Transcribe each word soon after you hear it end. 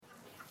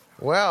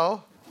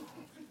Well,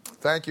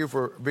 thank you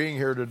for being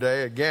here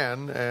today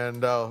again,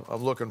 and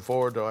I'm looking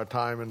forward to our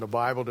time in the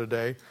Bible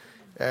today.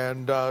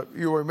 And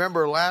you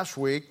remember last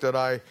week that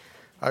I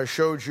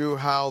showed you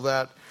how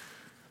that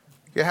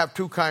you have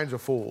two kinds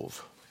of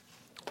fools.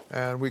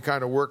 And we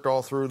kind of worked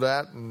all through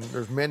that, and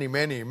there's many,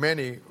 many,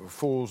 many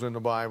fools in the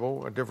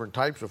Bible, different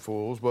types of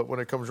fools, but when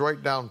it comes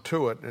right down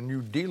to it and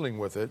you dealing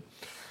with it,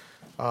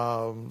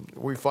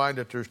 we find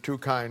that there's two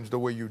kinds the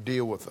way you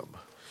deal with them.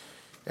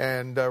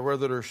 And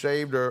whether they're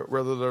saved or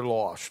whether they're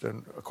lost.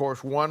 And, of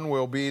course, one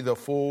will be the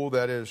fool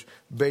that is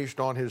based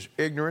on his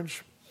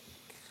ignorance.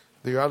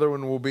 The other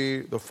one will be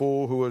the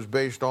fool who is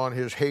based on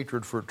his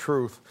hatred for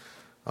truth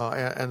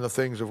and the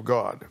things of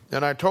God.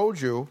 And I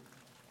told you,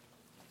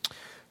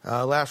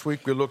 last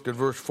week we looked at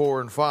verse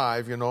 4 and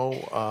 5, it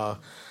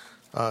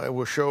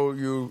will show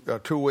you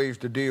two ways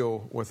to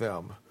deal with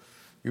them.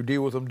 You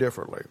deal with them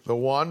differently. The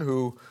one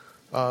who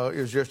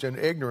is just in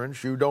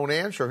ignorance, you don't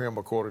answer him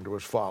according to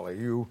his folly.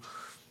 You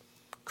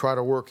try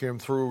to work him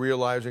through,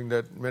 realizing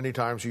that many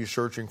times he's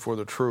searching for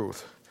the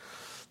truth.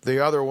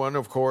 The other one,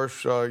 of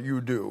course,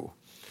 you do.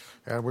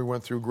 And we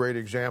went through great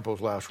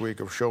examples last week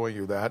of showing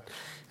you that.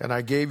 And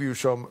I gave you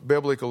some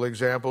biblical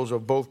examples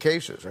of both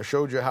cases. I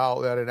showed you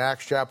how that in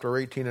Acts chapter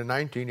 18 and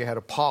 19 you had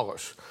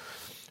Apollos.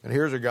 And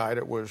here's a guy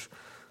that was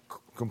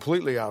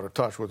completely out of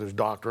touch with his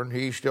doctrine.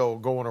 He's still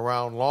going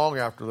around long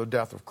after the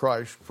death of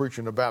Christ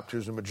preaching the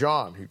baptism of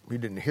John. He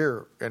didn't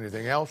hear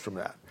anything else from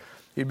that.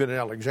 He'd been in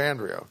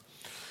Alexandria.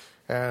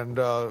 And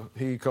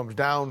he comes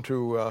down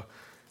to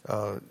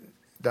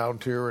down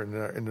here in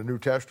the New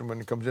Testament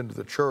and comes into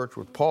the church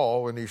with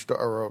Paul and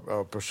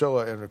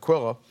Priscilla and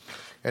Aquila,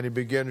 and he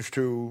begins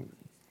to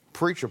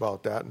preach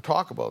about that and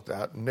talk about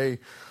that. And they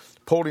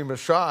pulled him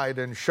aside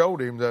and showed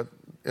him that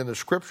in the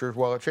scriptures,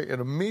 and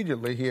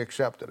immediately he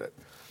accepted it.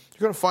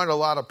 You're going to find a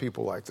lot of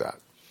people like that.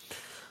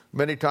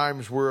 Many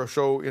times we're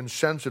so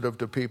insensitive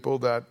to people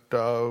that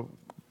the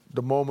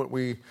moment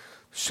we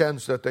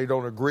sense that they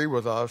don't agree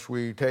with us,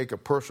 we take a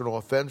personal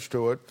offense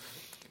to it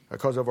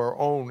because of our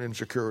own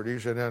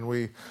insecurities, and then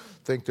we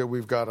think that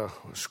we've got to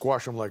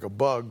squash them like a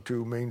bug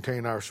to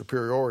maintain our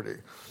superiority.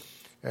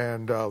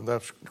 And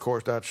that's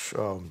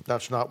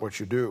not what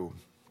you do.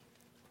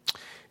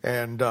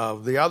 And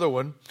the other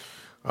one,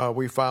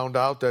 we found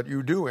out that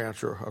you do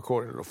answer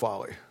according to the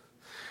folly.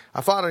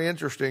 I found it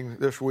interesting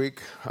this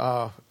week,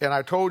 and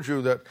I told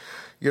you that,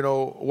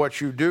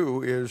 what you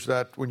do is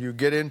that when you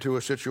get into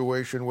a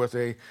situation with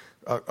a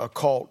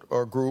cult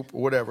or group,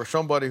 whatever,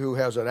 somebody who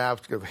has an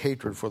active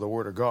hatred for the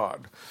Word of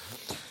God,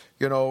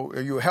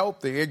 you help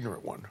the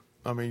ignorant one.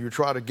 I mean, you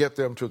try to get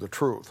them to the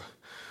truth.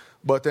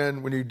 But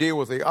then when you deal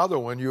with the other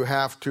one, you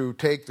have to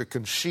take the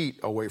conceit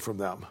away from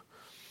them.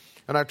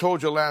 And I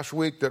told you last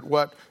week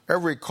that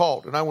every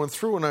cult, and I went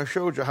through and I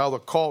showed you how the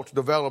cults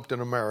developed in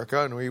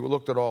America, and we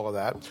looked at all of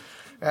that.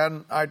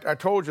 And I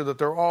told you that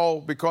they're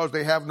all, because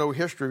they have no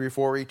history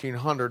before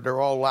 1800, they're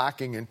all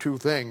lacking in two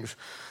things.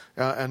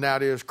 And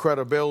that is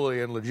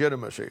credibility and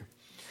legitimacy.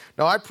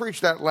 Now, I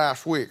preached that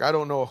last week. I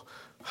don't know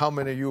how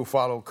many of you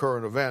follow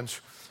current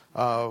events,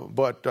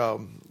 but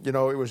it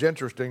was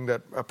interesting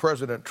that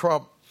President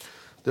Trump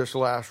this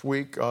last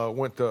week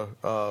went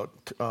to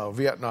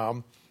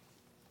Vietnam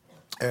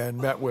and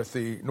met with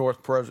the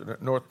North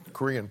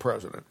Korean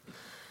president.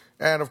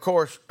 And, of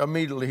course,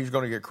 immediately he's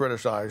going to get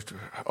criticized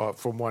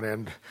from one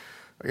end.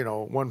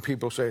 One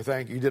people say,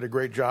 thank you, did a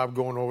great job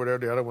going over there.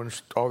 The other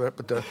ones, all that.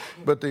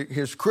 But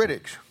his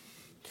critics,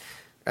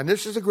 and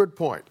this is a good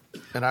point,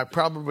 and I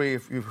probably,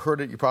 if you've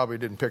heard it, you probably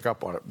didn't pick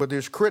up on it, but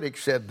his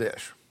critics said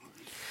this,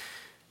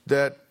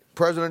 that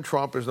President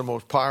Trump is the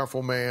most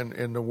powerful man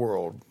in the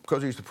world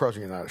because he's the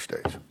president of the United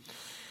States.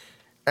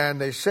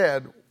 And they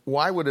said,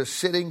 why would a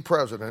sitting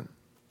president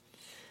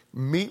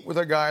meet with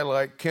a guy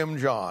like Kim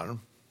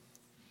Jong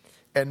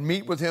and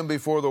meet with him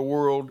before the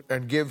world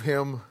and give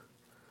him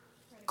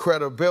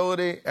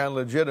credibility and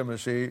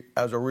legitimacy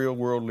as a real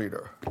world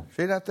leader?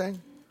 See that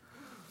thing?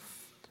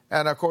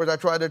 And, of course, I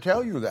tried to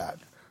tell you that.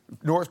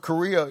 North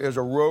Korea is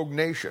a rogue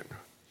nation.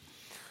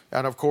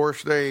 And, of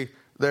course, they're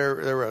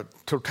a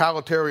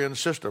totalitarian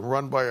system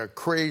run by a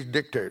crazed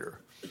dictator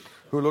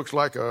who looks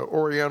like an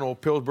Oriental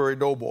Pillsbury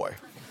Doughboy.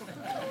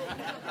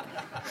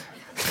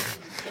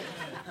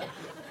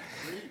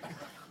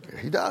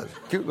 He does.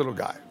 Cute little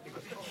guy.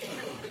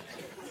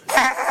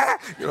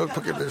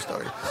 Look at this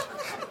story.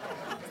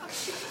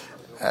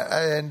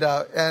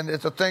 And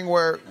it's a thing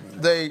where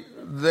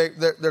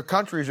their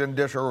country's in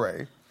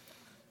disarray.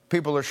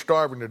 People are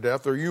starving to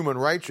death. Their human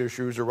rights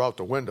issues are out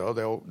the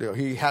window.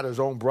 He had his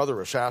own brother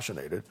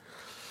assassinated.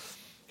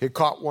 He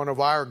caught one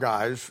of our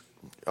guys,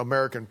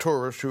 American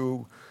tourists,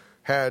 who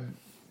had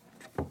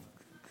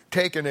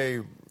taken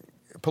a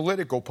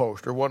political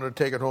poster, wanted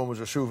to take it home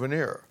as a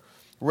souvenir.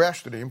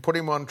 Arrested him, put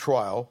him on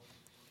trial.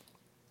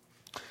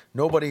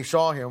 Nobody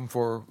saw him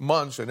for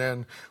months, and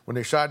then when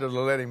they decided to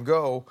let him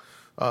go,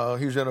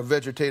 he's in a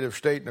vegetative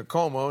state in a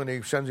coma, and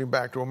he sends him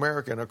back to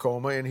America in a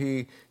coma, and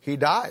he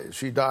dies.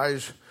 He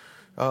dies.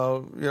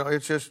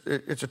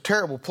 It's a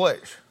terrible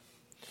place.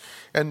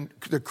 And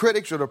the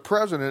critics of the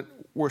president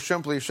were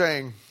simply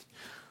saying,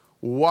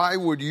 why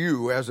would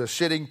you, as a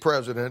sitting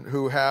president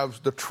who has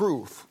the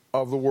truth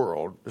of the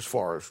world as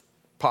far as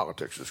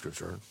politics is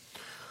concerned,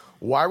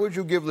 why would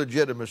you give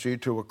legitimacy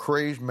to a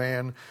crazed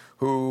man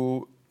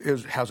who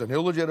has an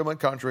illegitimate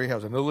country,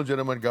 has an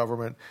illegitimate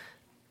government,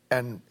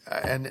 and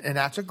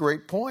that's a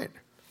great point.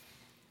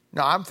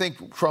 Now, I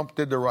think Trump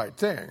did the right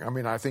thing. I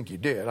mean, I think he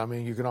did. I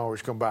mean, you can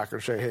always come back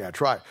and say, hey, I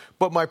tried.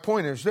 But my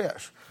point is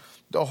this.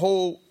 The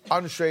whole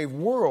unsaved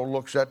world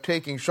looks at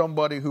taking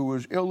somebody who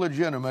is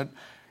illegitimate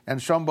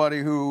and somebody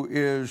who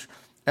is,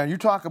 and you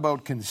talk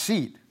about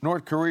conceit.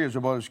 North Korea is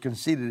about as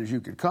conceited as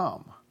you could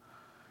come.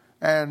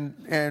 And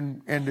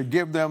to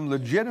give them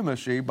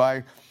legitimacy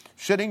by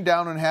sitting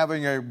down and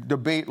having a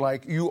debate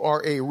like you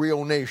are a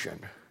real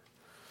nation.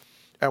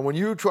 And when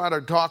you try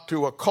to talk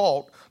to a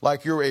cult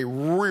like you're a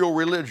real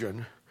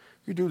religion,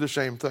 you do the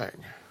same thing.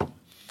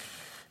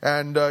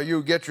 And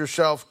you get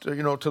yourself to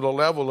the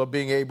level of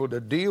being able to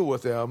deal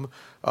with them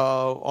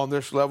on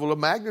this level of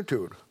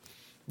magnitude.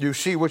 You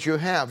see what you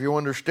have. You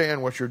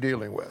understand what you're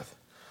dealing with.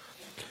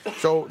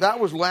 So that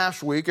was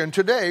last week. And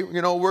today,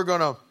 we're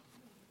going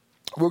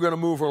to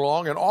move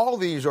along. And all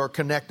these are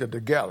connected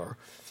together.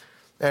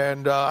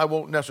 And I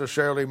won't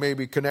necessarily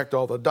maybe connect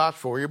all the dots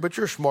for you, but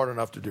you're smart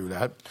enough to do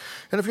that.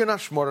 And if you're not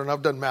smart enough,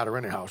 it doesn't matter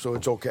anyhow, so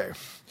it's okay.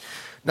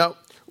 Now,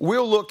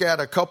 we'll look at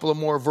a couple of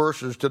more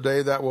verses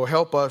today that will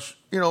help us,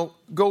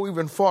 go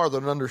even farther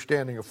in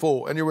understanding a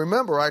fool. And you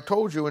remember, I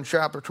told you in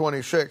chapter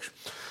 26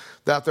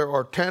 that there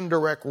are 10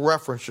 direct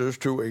references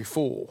to a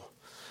fool.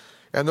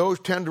 And those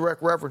 10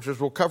 direct references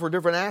will cover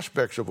different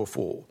aspects of a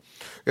fool.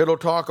 It'll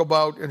talk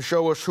about and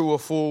show us who a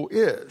fool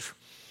is.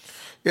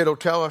 It'll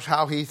tell us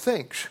how he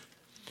thinks.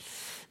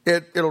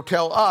 It'll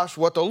tell us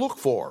what to look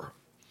for.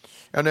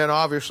 And then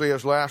obviously,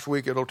 as last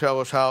week, it'll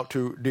tell us how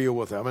to deal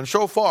with them. And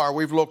so far,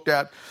 we've looked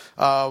at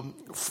 4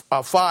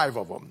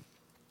 of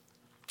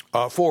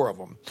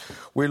them.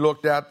 We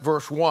looked at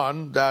verse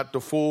 1, that the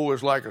fool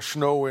is like a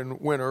snow in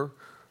winter,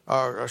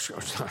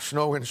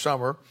 snow in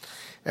summer,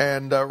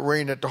 and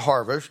rain at the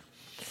harvest.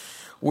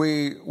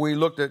 We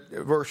looked at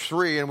verse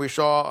 3, and we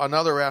saw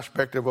another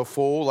aspect of a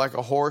fool, like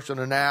a horse and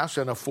an ass,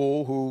 and a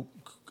fool who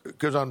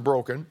is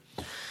unbroken.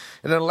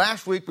 And then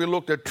last week we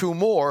looked at 2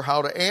 more,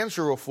 how to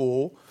answer a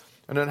fool,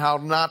 and then how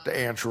not to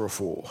answer a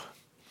fool.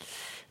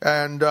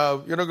 And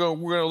we're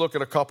going to look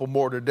at a couple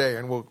more today,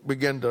 and we'll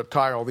begin to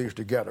tie all these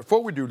together.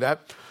 Before we do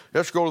that,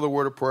 let's go to the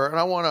word of prayer. And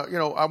I want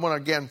to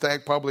again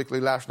thank publicly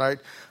last night.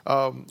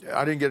 I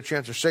didn't get a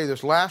chance to say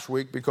this last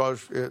week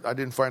because I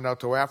didn't find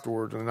out till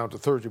afterwards and until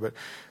Thursday. But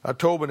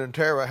Tobin and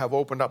Tara have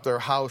opened up their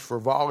house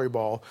for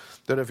volleyball.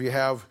 That if you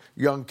have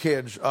young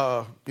kids,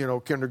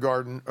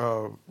 kindergarten,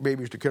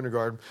 babies to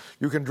kindergarten,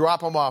 you can drop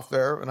them off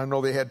there. And I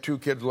know they had 2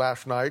 kids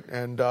last night,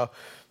 and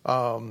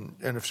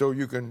if so,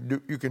 you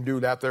can do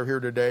that. They're here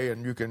today,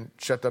 and you can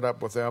set that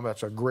up with them.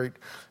 That's a great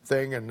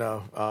thing, and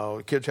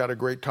the kids had a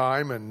great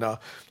time, and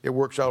it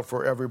works out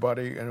for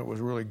everybody, and it was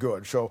really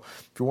good. So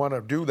if you want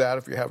to do that,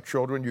 if you have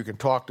children, you can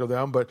talk to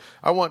them. But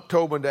I want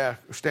Tobin to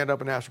stand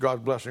up and ask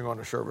God's blessing on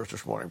the service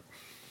this morning.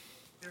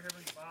 Dear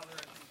Heavenly Father,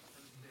 I thank you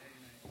for this day,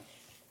 and I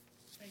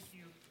thank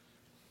you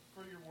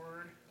for your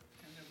word,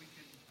 and that we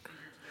could be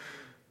here today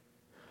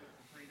with the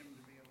freedom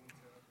to be able to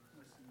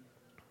listen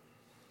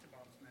to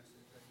Bob's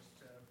message. I just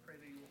pray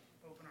that you will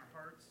open our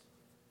hearts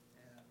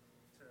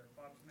to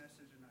Bob's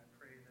message, and I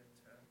pray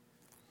that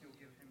you'll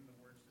give him the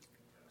words to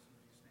speak to us. In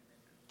Jesus' name,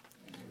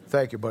 amen.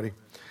 Thank you, buddy.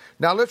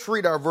 Now let's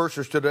read our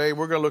verses today.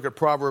 We're going to look at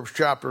Proverbs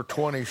chapter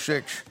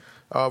 26,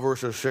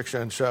 verses 6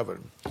 and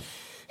 7.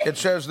 It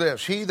says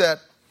this, "He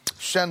that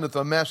sendeth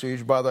a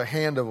message by the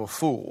hand of a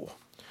fool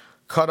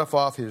cutteth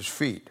off his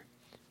feet,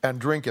 and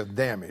drinketh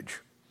damage.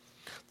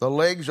 The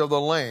legs of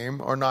the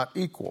lame are not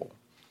equal.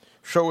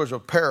 So is a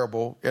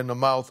parable in the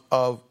mouth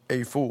of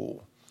a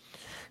fool."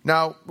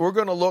 Now, we're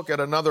going to look at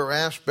another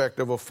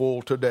aspect of a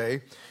fool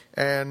today,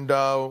 and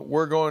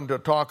we're going to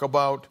talk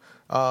about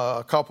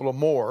a couple of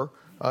more.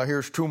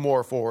 Here's 2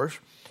 more for us.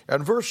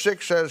 And verse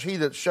 6 says, "He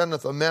that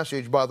sendeth a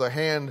message by the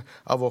hand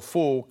of a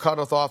fool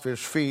cutteth off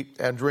his feet,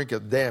 and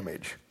drinketh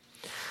damage."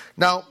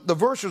 Now, the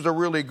verse is a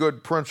really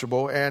good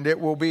principle, and it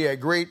will be a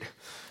great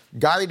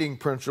guiding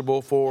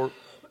principle for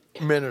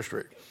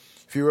ministry.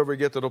 If you ever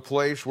get to the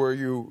place where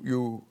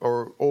you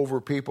are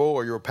over people,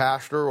 or you're a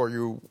pastor, or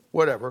you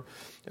whatever,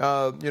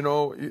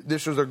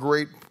 this is a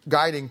great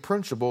guiding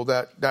principle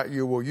that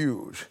you will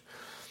use.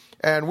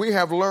 And we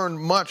have learned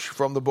much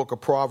from the book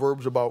of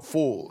Proverbs about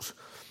fools,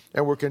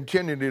 and we're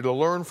continuing to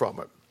learn from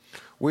it.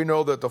 We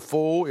know that the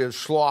fool is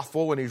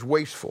slothful and he's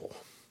wasteful.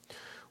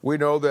 We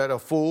know that a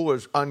fool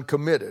is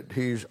uncommitted.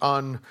 He's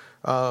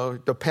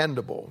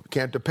undependable.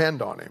 Can't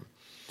depend on him.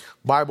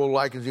 Bible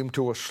likens him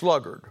to a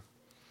sluggard.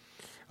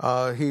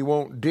 He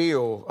won't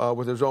deal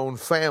with his own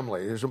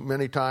family.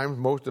 Many times,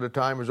 most of the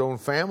time, his own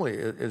family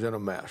is in a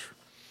mess.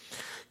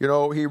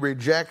 He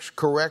rejects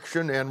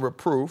correction and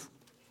reproof.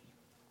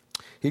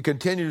 He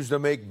continues to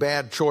make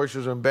bad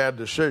choices and bad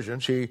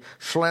decisions. He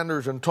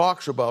slanders and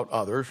talks about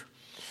others.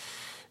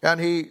 and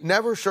he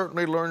never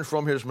certainly learns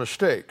from his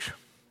mistakes.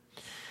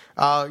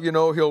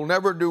 He'll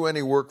never do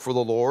any work for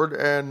the Lord,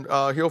 and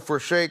he'll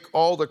forsake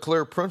all the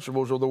clear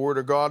principles of the Word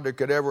of God that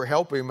could ever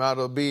help him out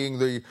of being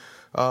the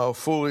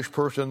foolish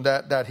person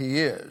that he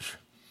is.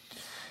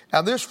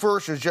 Now, this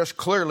verse is just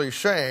clearly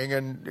saying,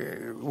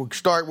 and we'll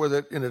start with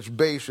it in its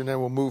base and then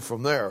we'll move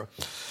from there.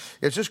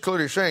 It's just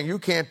clearly saying you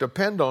can't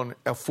depend on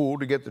a fool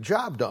to get the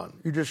job done.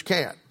 You just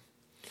can't.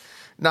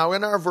 Now,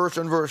 in our verse,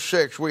 in verse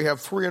 6, we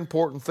have three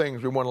important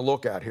things we want to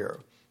look at here,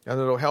 and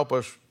it'll help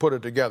us put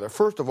it together.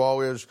 First of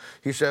all is,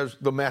 he says,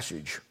 the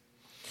message.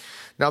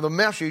 Now, the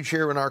message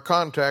here in our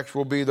context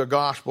will be the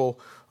gospel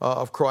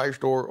of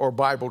Christ or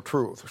Bible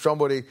truth,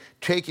 somebody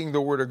taking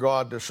the Word of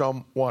God to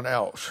someone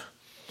else.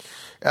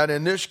 And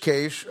in this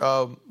case,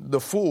 the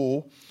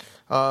fool,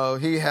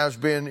 he has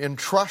been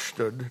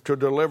entrusted to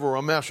deliver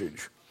a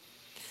message.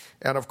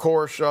 And of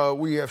course,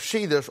 we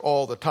see this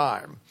all the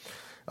time.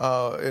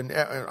 And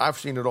I've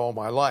seen it all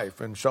my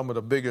life. And some of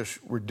the biggest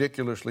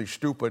ridiculously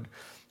stupid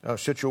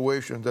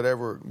situations that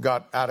ever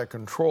got out of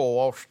control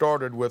all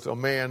started with a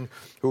man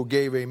who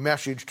gave a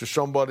message to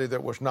somebody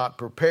that was not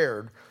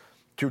prepared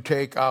to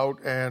take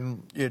out.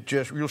 And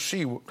you'll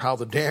see how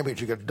the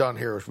damage gets done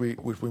here as we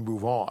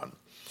move on.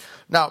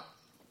 Now,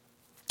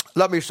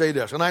 let me say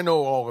this, and I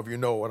know all of you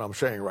know what I'm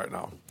saying right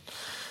now.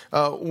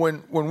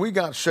 When we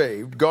got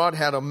saved, God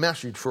had a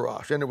message for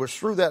us, and it was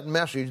through that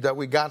message that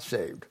we got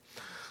saved.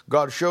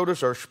 God showed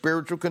us our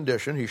spiritual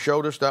condition. He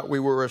showed us that we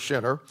were a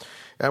sinner,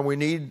 and we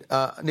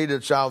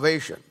needed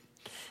salvation.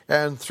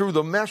 And through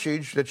the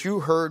message that you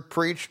heard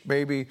preached,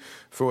 maybe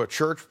through a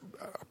church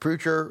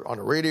preacher, on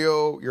the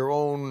radio, your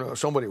own,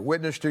 somebody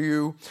witnessed to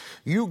you,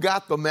 you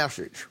got the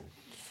message.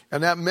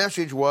 And that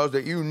message was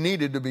that you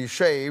needed to be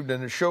saved,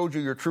 and it showed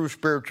you your true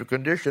spiritual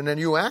condition, and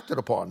you acted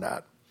upon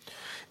that.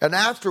 And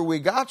after we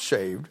got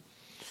saved,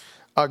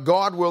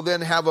 God will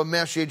then have a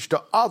message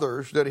to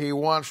others that he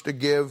wants to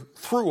give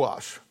through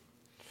us.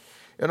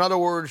 In other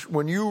words,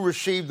 when you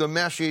receive the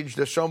message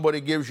that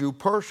somebody gives you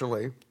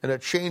personally, and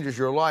it changes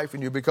your life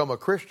and you become a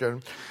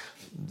Christian,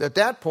 at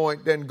that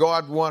point, then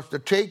God wants to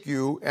take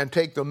you and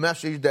take the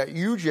message that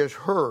you just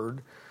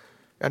heard,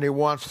 and he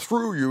wants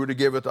through you to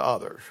give it to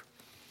others.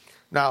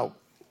 Now,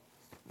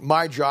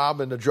 my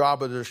job and the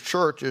job of this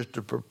church is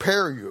to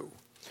prepare you,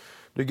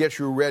 to get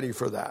you ready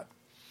for that.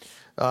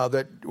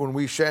 That when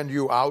we send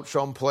you out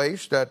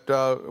someplace that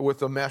with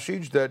the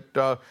message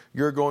that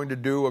you're going to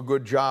do a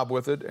good job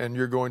with it, and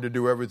you're going to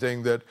do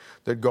everything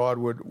that God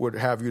would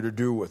have you to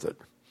do with it.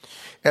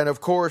 And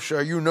of course,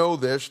 you know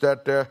this,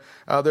 that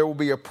there will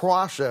be a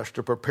process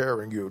to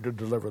preparing you to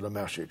deliver the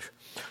message.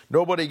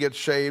 Nobody gets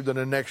saved and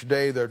the next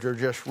day they're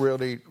just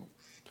really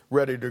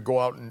ready to go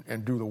out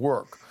and do the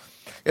work.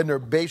 In their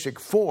basic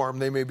form,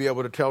 they may be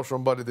able to tell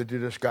somebody that they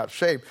just got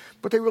saved,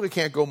 but they really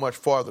can't go much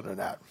farther than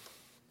that.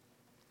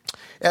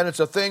 And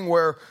it's a thing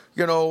where,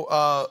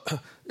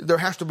 there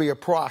has to be a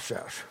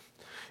process.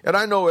 And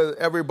I know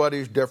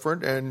everybody's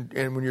different, and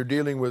when you're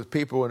dealing with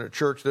people in a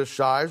church this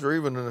size, or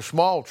even in a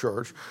small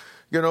church,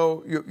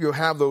 you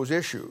have those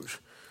issues.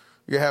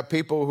 You have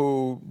people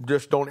who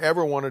just don't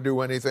ever want to do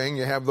anything.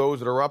 You have those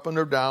that are up and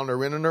they're down,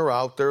 they're in and they're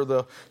out. They're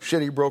the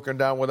city broken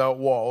down without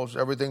walls.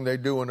 Everything they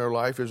do in their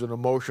life is an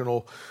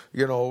emotional,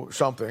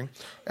 something.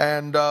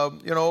 And,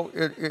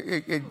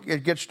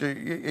 it gets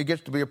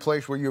to be a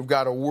place where you've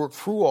got to work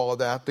through all of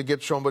that to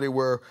get somebody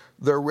where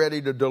they're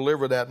ready to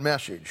deliver that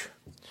message.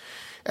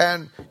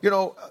 And,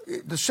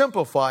 to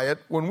simplify it,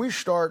 when we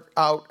start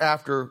out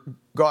after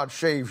God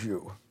saves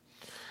you,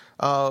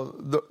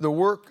 the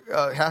work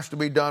has to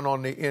be done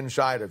on the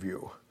inside of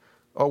you,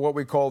 or what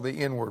we call the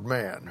inward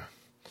man.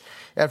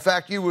 In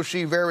fact, you will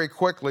see very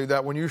quickly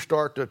that when you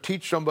start to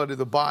teach somebody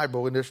the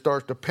Bible and it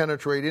starts to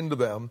penetrate into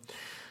them,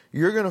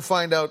 you're going to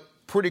find out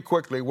pretty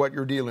quickly what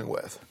you're dealing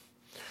with.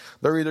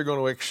 They're either going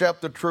to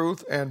accept the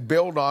truth and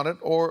build on it,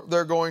 or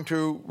they're going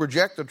to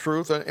reject the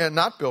truth and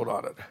not build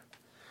on it.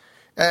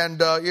 And,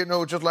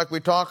 just like we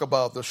talk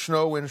about the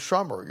snow in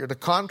summer, the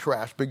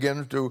contrast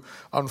begins to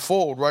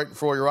unfold right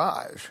before your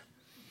eyes.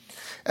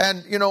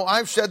 And,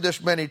 I've said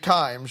this many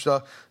times,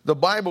 the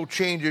Bible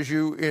changes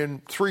you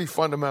in three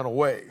fundamental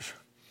ways.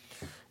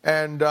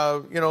 And,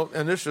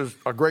 and this is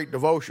a great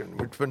devotion.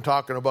 We've been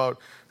talking about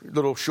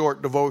little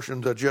short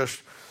devotions that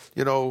just,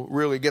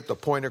 really get the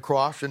point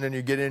across, and then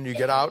you get in, you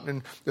get out.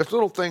 And there's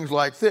little things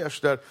like this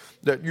that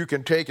you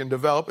can take and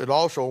develop. It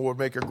also would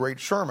make a great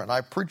sermon. I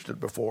preached it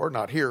before,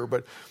 not here,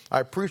 but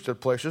I preached it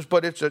places.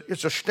 But it's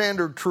a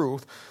standard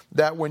truth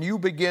that when you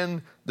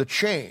begin the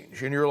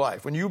change in your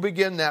life, when you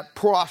begin that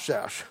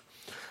process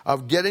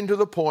of getting to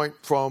the point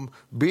from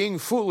being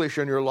foolish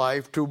in your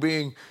life to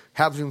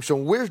having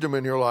some wisdom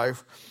in your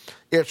life,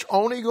 it's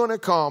only going to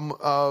come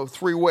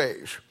three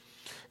ways.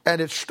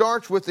 And it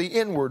starts with the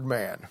inward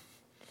man.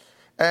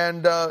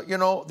 And,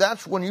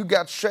 that's when you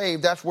got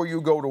saved, that's where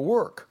you go to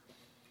work.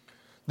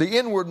 The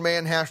inward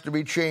man has to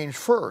be changed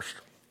first.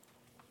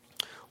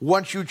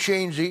 Once you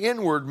change the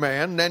inward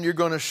man, then you're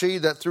going to see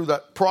that through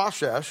that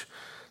process,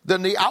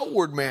 then the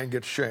outward man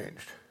gets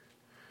changed.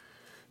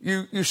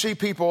 you see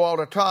people all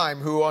the time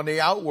who on the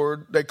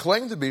outward, they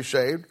claim to be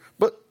saved,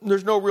 but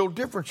there's no real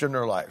difference in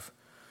their life.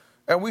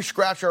 And we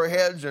scratch our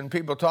heads and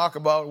people talk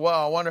about,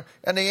 well, I wonder.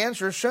 And the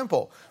answer is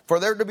simple. For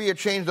there to be a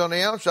change on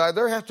the outside,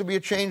 there has to be a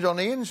change on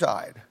the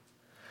inside.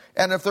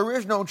 And if there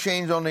is no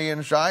change on the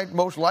inside,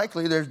 most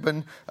likely there's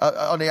been,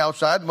 on the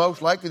outside,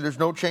 most likely there's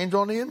no change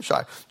on the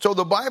inside. So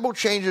the Bible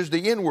changes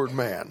the inward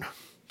man.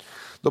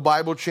 The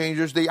Bible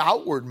changes the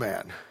outward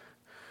man.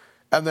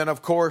 And then,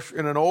 of course,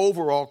 in an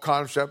overall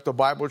concept, the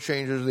Bible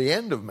changes the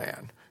end of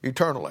man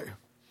eternally.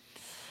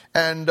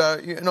 And,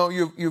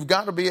 you've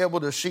got to be able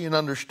to see and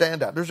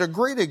understand that. There's a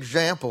great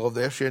example of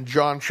this in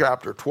John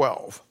chapter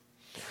 12.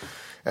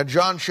 And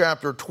John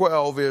chapter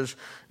 12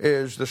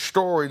 is the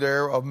story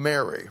there of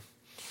Mary.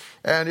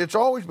 And it's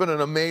always been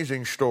an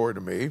amazing story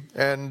to me.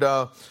 And,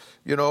 I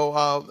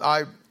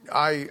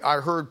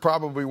heard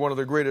probably one of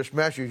the greatest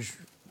messages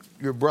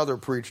your brother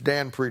preached.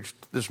 Dan preached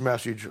this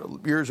message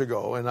years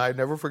ago, and I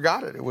never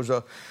forgot it. It was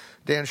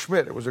Dan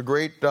Schmidt. It was a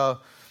great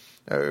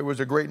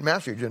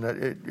message, and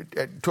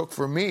it took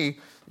for me,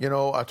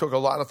 I took a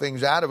lot of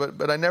things out of it,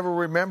 but I never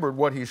remembered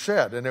what he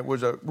said, and it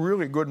was a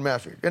really good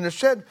message. And it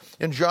said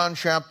in John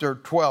chapter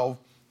 12,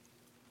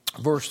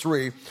 verse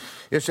 3,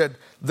 it said,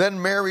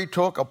 "Then Mary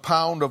took a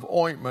pound of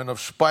ointment of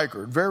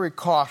spikenard, very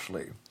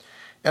costly,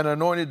 and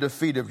anointed the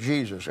feet of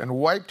Jesus, and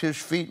wiped his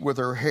feet with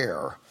her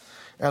hair,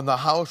 and the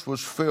house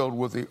was filled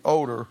with the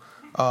odor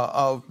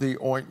of the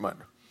ointment."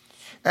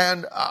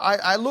 And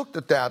I looked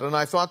at that, and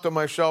I thought to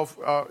myself,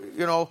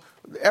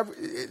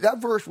 that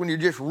verse, when you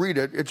just read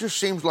it, it just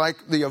seems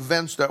like the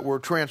events that were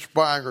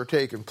transpiring or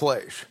taking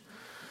place.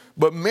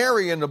 But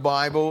Mary in the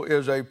Bible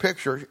is a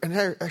picture,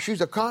 and she's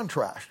a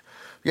contrast.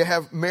 You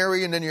have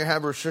Mary, and then you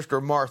have her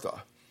sister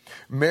Martha.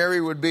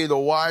 Mary would be the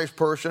wise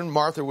person.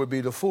 Martha would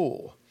be the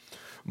fool.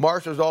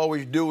 Martha's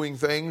always doing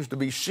things to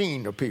be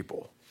seen to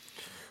people.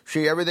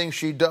 Everything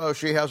she does,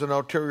 she has an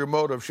ulterior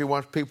motive. She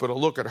wants people to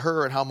look at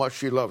her and how much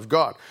she loves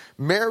God.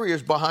 Mary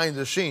is behind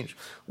the scenes.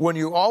 When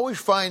you always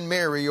find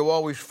Mary, you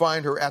always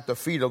find her at the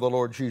feet of the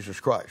Lord Jesus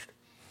Christ.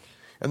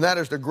 And that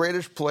is the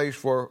greatest place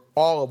for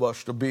all of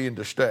us to be and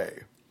to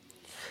stay.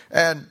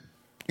 And,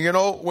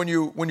 when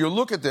you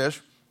look at this,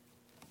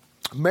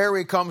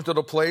 Mary comes to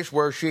the place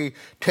where she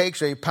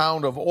takes a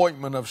pound of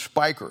ointment of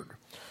spikenard.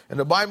 And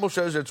the Bible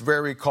says it's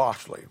very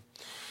costly.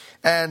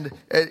 And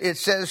it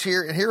says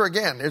here, and here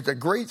again, it's a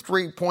great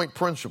 3-point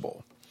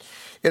principle.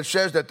 It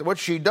says that what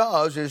she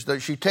does is that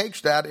she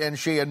takes that and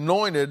she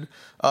anointed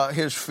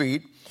his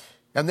feet,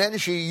 and then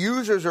she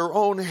uses her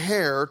own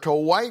hair to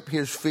wipe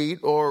his feet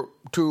or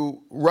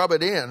to rub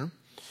it in.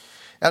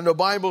 And the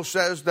Bible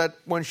says that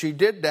when she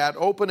did that,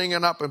 opening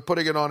it up and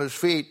putting it on his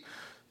feet,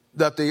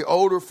 that the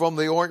odor from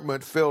the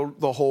ointment filled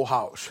the whole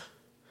house.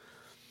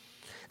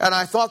 And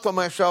I thought to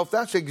myself,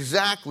 that's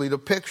exactly the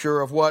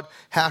picture of what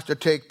has to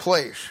take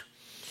place.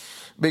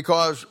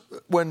 Because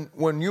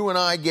when you and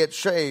I get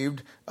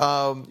saved,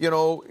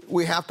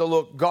 we have to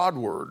look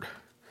Godward.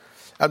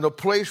 And the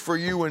place for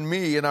you and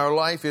me in our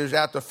life is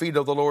at the feet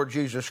of the Lord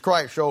Jesus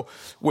Christ. So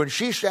when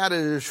she sat at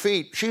his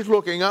feet, she's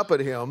looking up at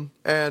him,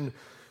 and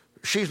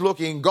she's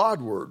looking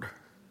Godward.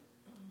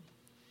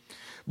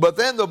 But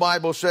then the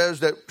Bible says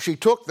that she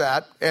took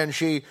that and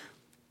she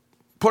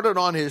put it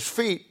on his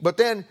feet, but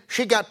then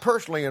she got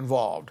personally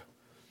involved.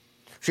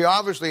 She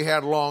obviously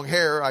had long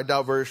hair. I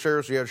doubt very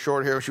seriously she had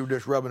short hair. She was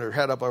just rubbing her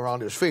head up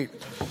around his feet.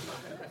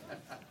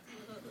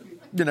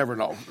 You never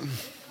know.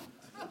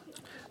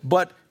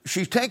 But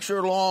she takes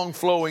her long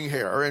flowing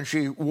hair and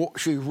she's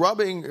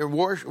rubbing and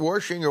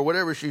washing or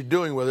whatever she's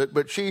doing with it,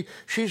 but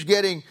she's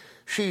getting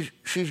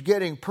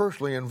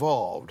personally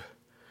involved.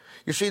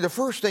 You see, the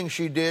first thing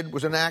she did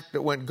was an act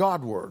that went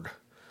Godward.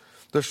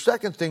 The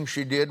second thing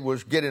she did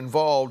was get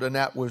involved, and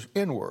that was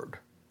inward.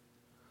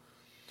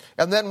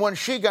 And then when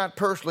she got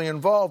personally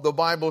involved, the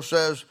Bible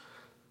says,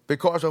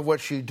 because of what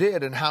she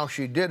did and how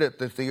she did it,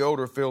 that the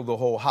odor filled the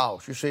whole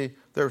house. You see,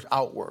 there's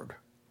outward.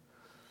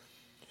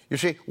 You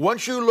see,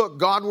 once you look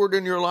Godward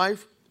in your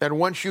life, and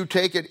once you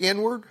take it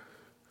inward,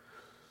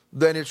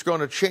 then it's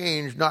going to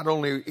change not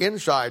only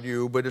inside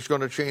you, but it's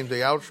going to change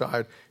the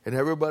outside, and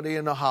everybody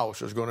in the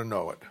house is going to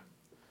know it.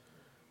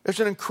 It's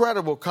an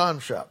incredible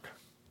concept.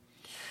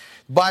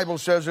 The Bible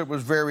says it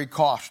was very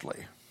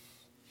costly.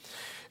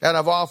 And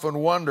I've often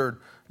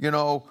wondered,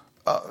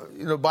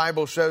 the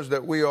Bible says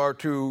that we are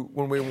to,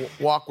 when we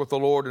walk with the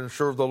Lord and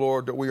serve the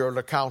Lord, that we are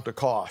to count the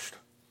cost.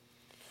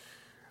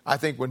 I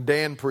think when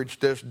Dan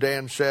preached this,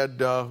 Dan said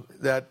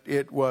that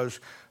it was,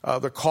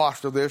 the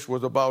cost of this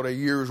was about a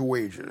year's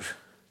wages.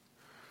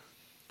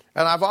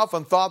 And I've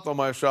often thought to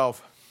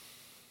myself,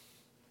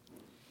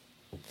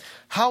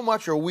 how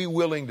much are we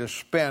willing to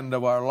spend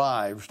of our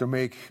lives to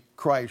make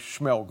Christ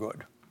smell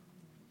good?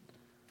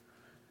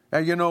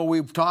 And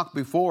we've talked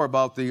before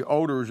about the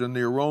odors and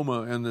the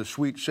aroma and the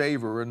sweet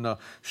savor and the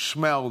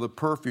smell, the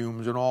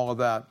perfumes and all of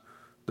that.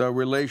 The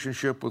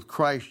relationship with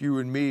Christ, you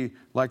and me,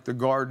 like the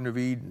Garden of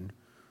Eden,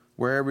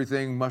 where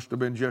everything must have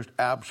been just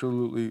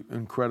absolutely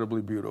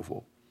incredibly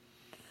beautiful.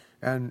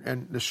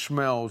 And the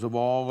smells of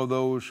all of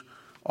those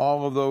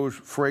all of those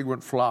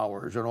fragrant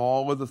flowers and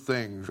all of the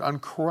things,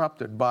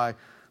 uncorrupted by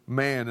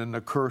man and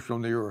the curse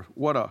on the earth.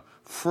 What a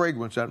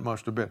fragrance that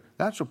must have been.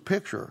 That's a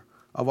picture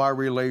of our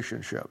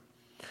relationship.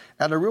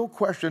 And the real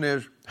question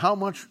is, how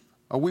much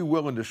are we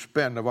willing to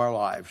spend of our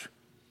lives?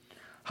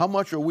 How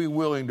much are we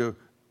willing to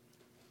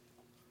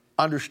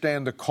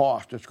understand the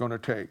cost it's going to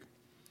take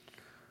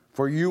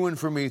for you and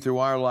for me through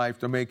our life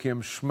to make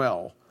him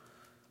smell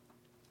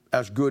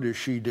as good as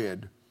she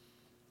did?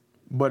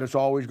 But it's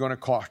always going to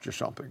cost you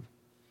something.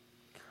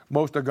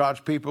 Most of God's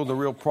people, the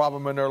real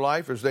problem in their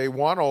life is they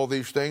want all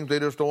these things. They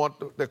just don't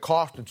want the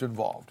cost that's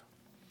involved,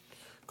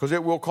 because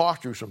it will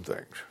cost you some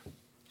things.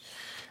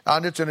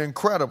 And it's an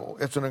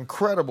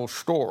incredible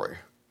story.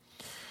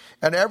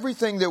 And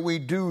everything that we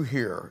do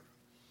here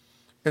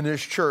in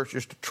this church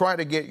is to try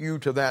to get you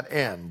to that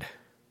end.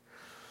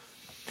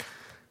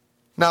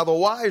 Now, the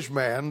wise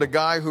man, the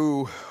guy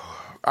who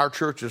our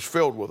church is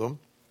filled with him,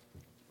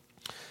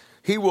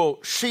 he will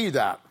see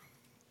that.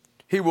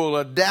 He will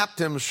adapt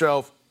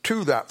himself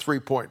to that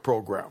 3-point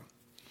program.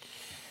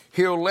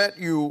 He'll let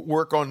you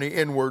work on the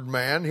inward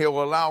man.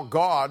 He'll allow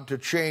God to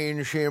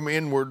change him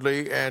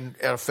inwardly and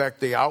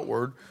affect the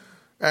outward.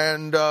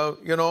 And,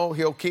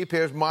 he'll keep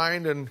his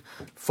mind and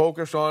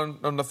focus on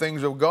the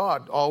things of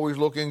God, always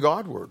looking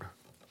Godward.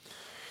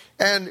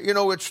 And,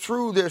 it's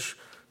through this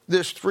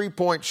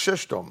 3-point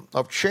system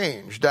of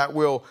change that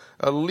will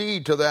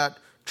lead to that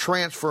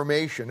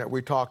transformation that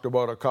we talked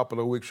about a couple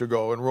of weeks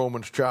ago in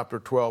Romans chapter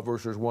 12,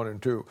 verses 1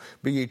 and 2.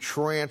 Be ye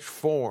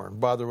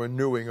transformed by the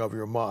renewing of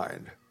your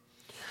mind.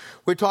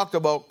 We talked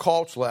about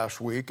cults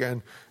last week,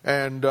 and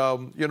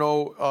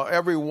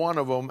every one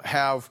of them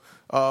have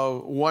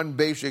one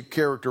basic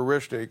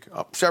characteristic,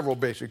 several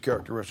basic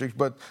characteristics,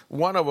 but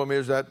one of them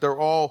is that they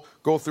all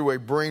go through a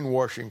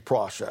brainwashing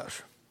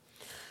process.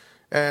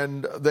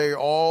 And they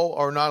all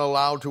are not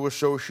allowed to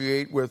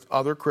associate with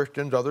other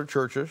Christians, other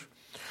churches.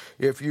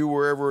 If you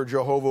were ever a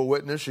Jehovah's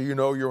Witness, you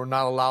know you're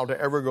not allowed to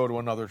ever go to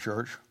another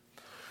church.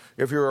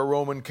 If you're a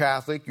Roman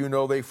Catholic, you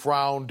know they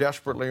frown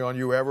desperately on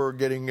you ever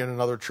getting in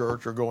another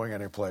church or going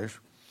anyplace.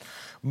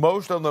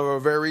 Most of them are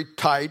very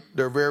tight.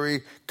 They're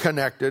very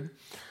connected.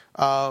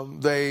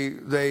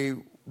 They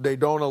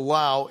don't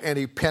allow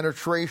any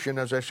penetration,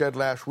 as I said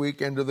last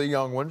week, into the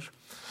young ones.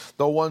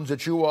 The ones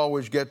that you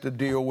always get to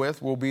deal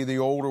with will be the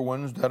older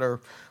ones that are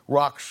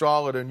rock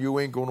solid, and you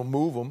ain't going to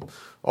move them.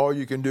 All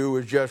you can do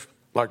is just,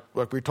 like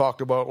we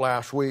talked about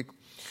last week.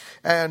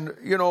 And,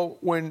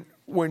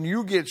 when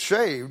you get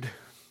saved,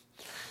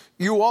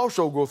 you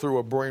also go through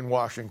a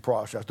brainwashing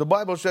process. The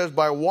Bible says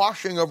by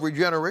washing of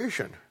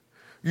regeneration,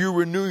 you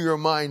renew your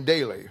mind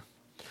daily.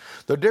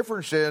 The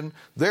difference in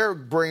they're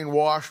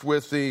brainwashed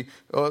with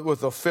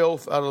the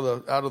filth out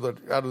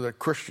of the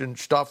Christian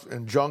stuff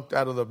and junk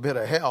out of the pit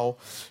of hell.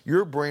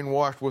 You're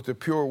brainwashed with the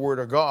pure Word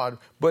of God,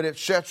 but it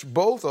sets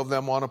both of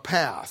them on a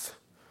path.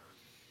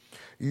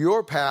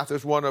 Your path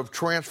is one of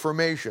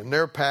transformation.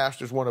 Their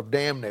path is one of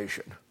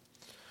damnation.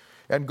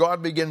 And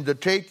God begins to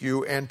take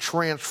you and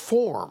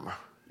transform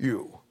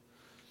you.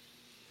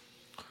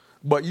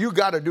 But you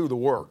got to do the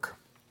work.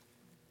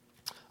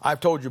 I've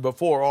told you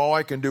before, all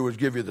I can do is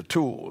give you the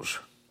tools.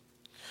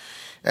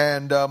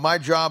 And my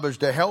job is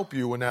to help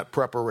you in that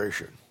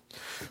preparation.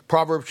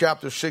 Proverbs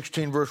chapter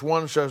 16, verse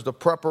 1 says, the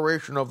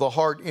preparation of the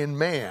heart in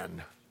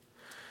man,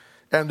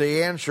 and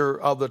the answer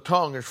of the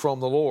tongue is from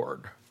the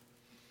Lord.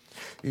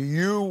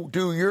 You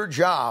do your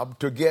job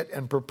to get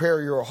and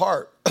prepare your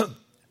heart.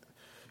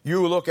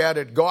 You look at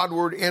it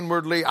Godward,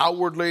 inwardly,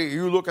 outwardly.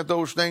 You look at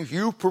those things.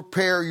 You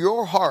prepare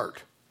your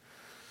heart.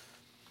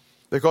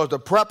 Because the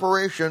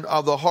preparation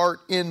of the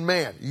heart in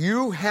man,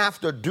 you have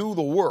to do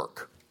the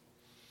work.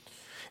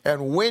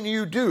 And when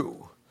you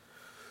do,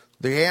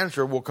 the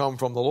answer will come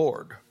from the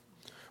Lord.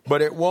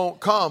 But it won't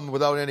come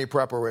without any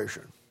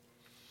preparation.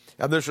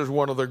 And this is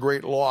one of the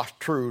great lost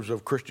truths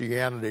of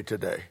Christianity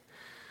today.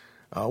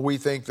 We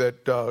think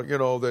that,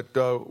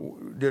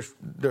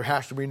 there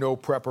has to be no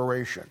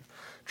preparation.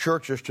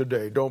 Churches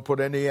today don't put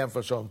any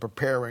emphasis on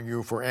preparing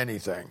you for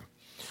anything.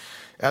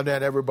 And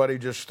then everybody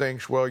just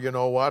thinks, well, you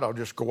know what, I'll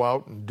just go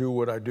out and do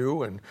what I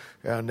do, and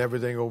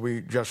everything will be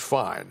just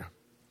fine.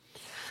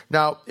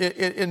 Now,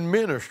 in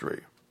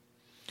ministry,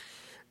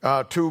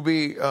 to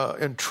be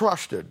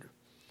entrusted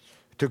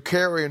to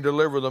carry and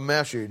deliver the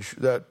message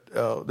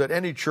that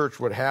any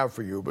church would have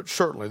for you, but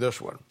certainly this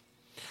one,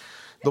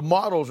 the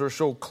models are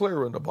so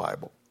clear in the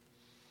Bible.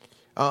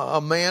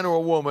 A man or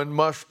a woman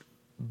must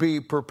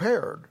be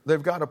prepared.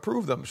 They've got to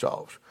prove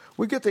themselves.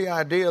 We get the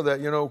idea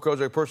that,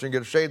 because a person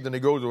gets saved and they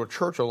go to a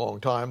church a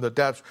long time,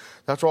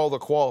 that's all the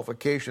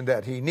qualification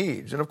that he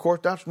needs. And of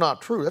course, that's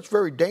not true. That's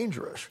very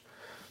dangerous.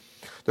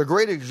 The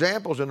great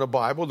examples in the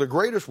Bible, the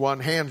greatest one,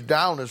 hands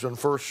down, is in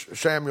 1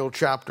 Samuel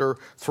chapter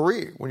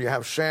 3, when you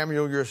have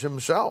Samuel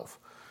himself.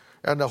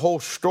 And the whole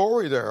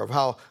story there of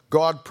how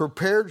God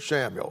prepared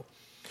Samuel.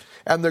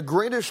 And the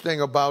greatest thing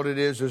about it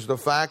is the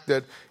fact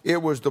that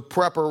it was the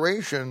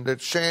preparation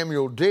that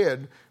Samuel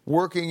did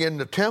working in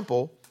the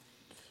temple.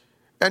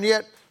 And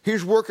yet,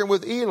 He's working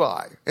with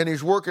Eli, and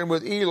he's working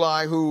with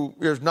Eli, who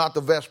is not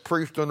the best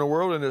priest in the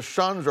world, and his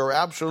sons are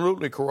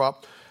absolutely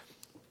corrupt.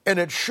 And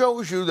it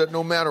shows you that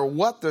no matter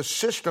what the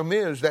system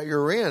is that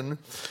you're in,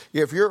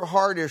 if your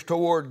heart is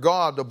toward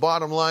God, the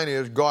bottom line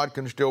is God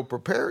can still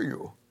prepare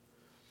you.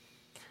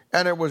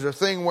 And it was a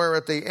thing where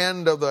at the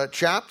end of the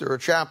chapter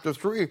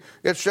 3,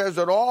 it says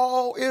that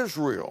all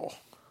Israel,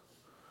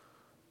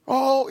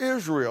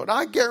 and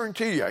I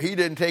guarantee you, he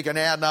didn't take an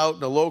ad out in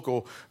the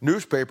local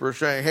newspaper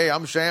saying, hey,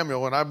 I'm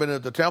Samuel, and I've been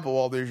at the temple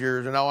all these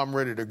years, and now I'm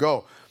ready to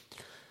go.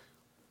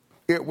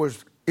 It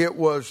was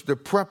the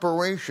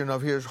preparation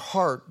of his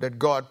heart that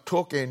God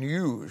took and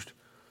used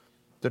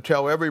to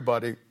tell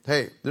everybody,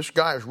 hey, this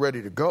guy is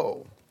ready to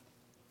go.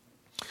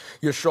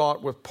 You saw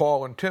it with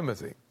Paul and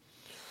Timothy.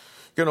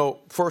 You know,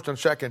 1st and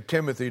 2nd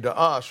Timothy to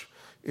us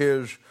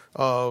is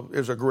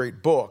a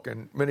great book,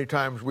 and many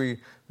times we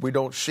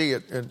don't see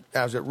it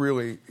as it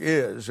really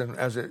is and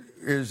as it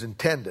is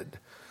intended.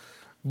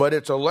 But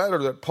it's a letter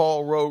that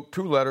Paul wrote,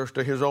 2 letters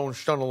to his own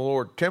son of the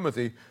Lord,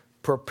 Timothy,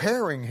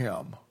 preparing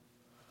him.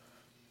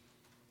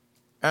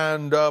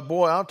 And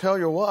boy, I'll tell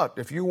you what,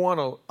 if you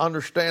want to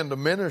understand the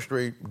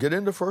ministry, get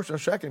into 1st and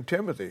 2nd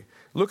Timothy.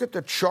 Look at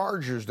the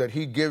charges that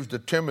he gives to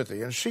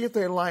Timothy and see if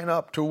they line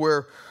up to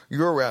where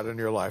you're at in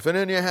your life. And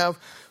then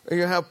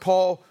you have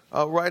Paul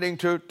writing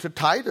to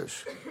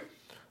Titus,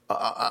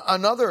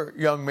 another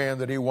young man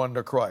that he won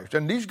to Christ.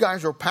 And these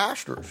guys are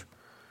pastors.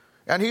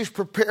 And he's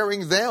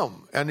preparing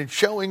them and he's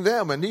showing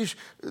them. And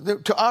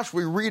to us,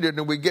 we read it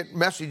and we get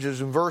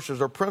messages and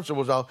verses or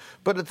principles out.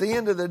 But at the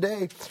end of the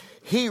day,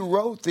 he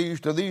wrote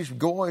these to these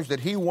boys that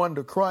he won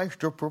to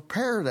Christ to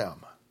prepare them.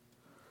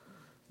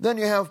 Then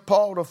you have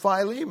Paul to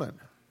Philemon.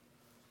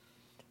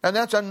 And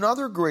that's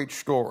another great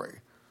story,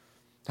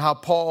 how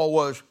Paul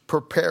was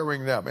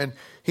preparing them. And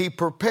he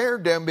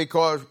prepared them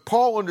because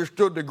Paul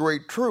understood the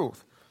great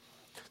truth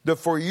that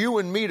for you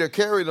and me to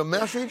carry the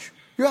message,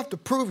 you have to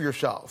prove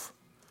yourself.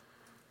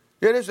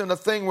 It isn't a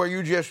thing where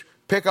you just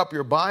pick up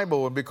your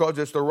Bible and because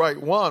it's the right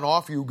one,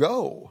 off you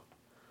go.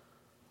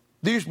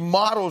 These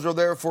models are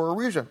there for a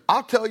reason.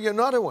 I'll tell you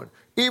another one.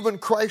 Even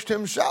Christ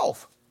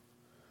himself.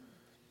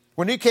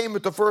 When he came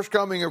at the first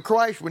coming of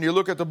Christ, when you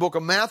look at the book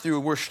of Matthew,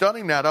 we're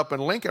studying that up in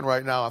Lincoln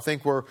right now. I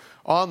think we're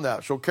on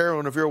that. So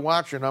Carolyn, if you're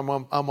watching, I'm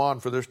on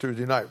for this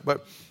Tuesday night.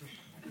 But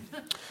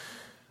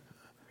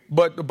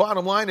the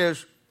bottom line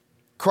is,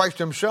 Christ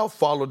himself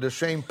followed the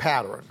same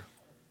pattern.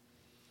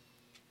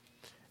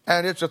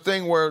 And it's a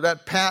thing where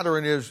that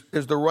pattern is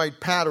the right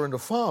pattern to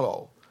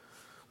follow.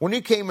 When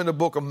he came in the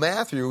book of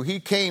Matthew, he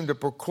came to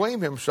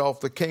proclaim himself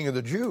the King of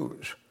the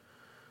Jews.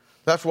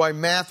 That's why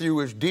Matthew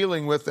is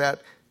dealing with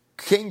that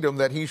kingdom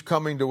that he's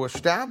coming to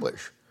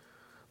establish.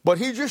 But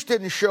he just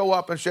didn't show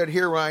up and said,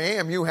 here I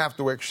am, you have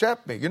to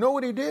accept me. You know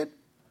what he did?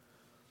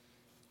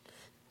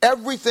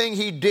 Everything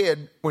he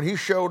did when he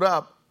showed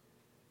up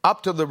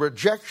to the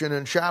rejection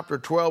in chapter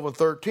 12 and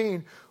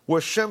 13,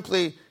 was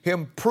simply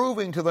him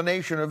proving to the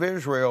nation of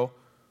Israel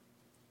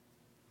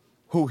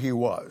who he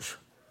was.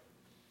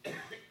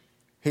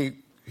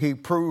 He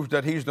proves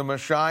that he's the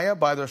Messiah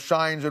by the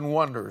signs and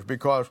wonders,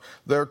 because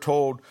they're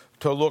told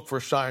to look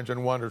for signs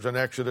and wonders in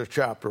Exodus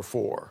chapter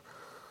 4.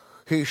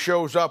 He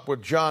shows up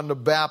with John the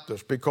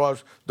Baptist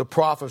because the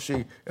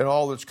prophecy and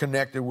all that's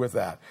connected with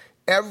that.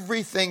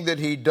 Everything that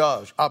he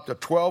does up to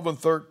 12 and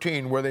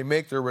 13 where they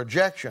make their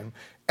rejection,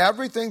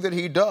 everything that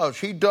he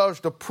does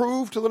to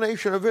prove to the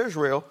nation of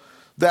Israel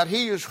that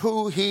he is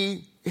who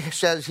he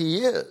says he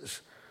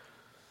is.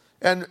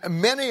 And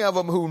many of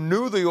them who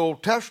knew the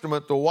Old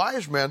Testament, the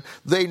wise men,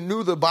 they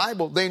knew the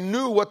Bible, they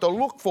knew what to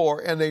look for,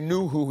 and they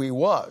knew who he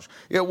was.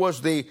 It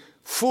was the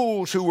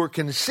fools who were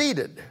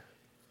conceited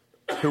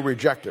who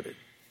rejected it.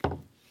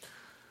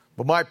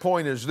 But my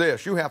point is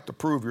this, you have to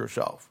prove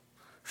yourself.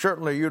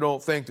 Certainly you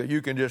don't think that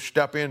you can just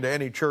step into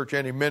any church,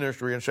 any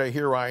ministry and say,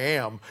 here I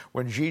am,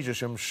 when Jesus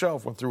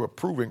himself went through a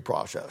proving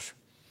process.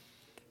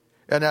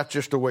 And that's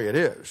just the way it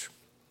is.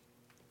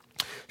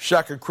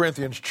 2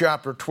 Corinthians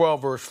chapter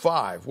 12, verse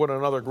 5. What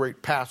another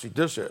great passage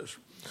this is.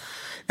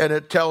 And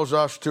it tells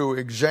us to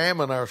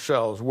examine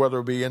ourselves, whether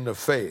it be in the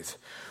faith.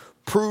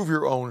 Prove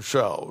your own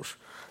selves.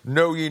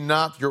 Know ye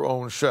not your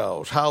own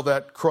selves, how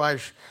that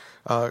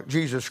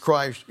Jesus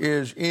Christ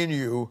is in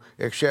you,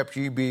 except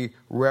ye be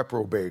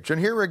reprobates. And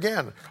here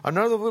again,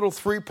 another little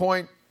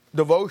 3-point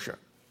devotion.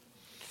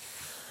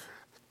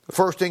 The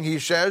first thing he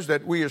says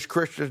that we as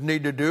Christians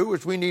need to do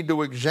is we need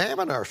to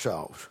examine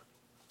ourselves.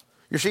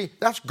 You see,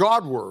 that's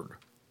God's word.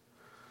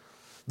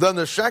 Then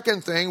the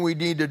second thing we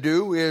need to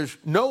do is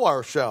know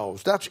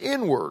ourselves. That's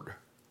inward.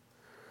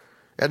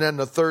 And then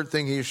the third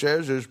thing he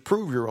says is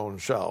prove your own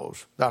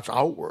selves. That's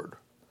outward.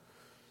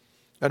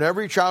 And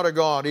every child of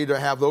God need to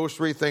have those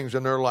 3 things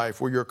in their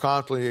life where you're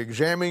constantly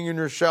examining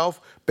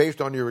yourself.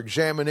 Based on your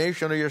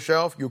examination of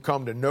yourself, you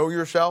come to know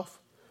yourself.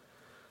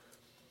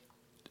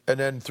 And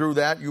then through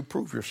that, you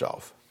prove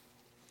yourself.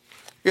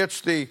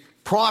 It's the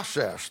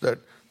process that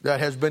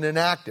has been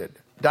enacted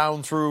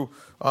down through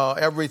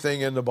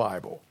everything in the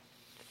Bible.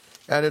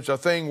 And it's a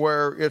thing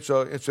where it's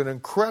an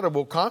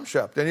incredible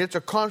concept. And it's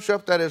a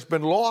concept that has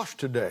been lost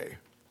today.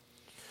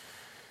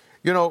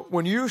 You know,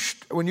 when you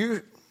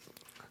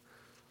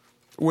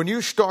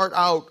start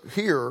out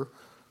here,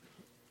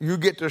 you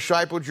get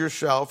discipled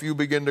yourself, you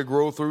begin to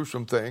grow through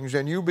some things,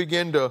 and you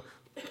begin to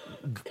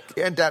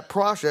end that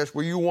process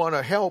where you want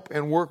to help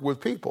and work with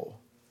people.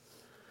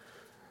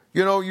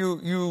 You know,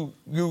 you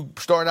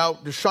start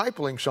out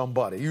discipling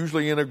somebody,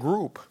 usually in a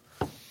group.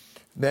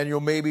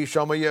 Then maybe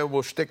some of you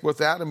will stick with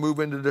that and move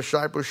into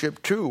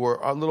discipleship 2 or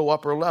a little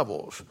upper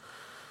levels.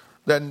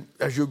 Then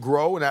as you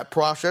grow in that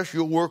process,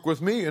 you'll work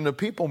with me in the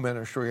people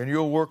ministry, and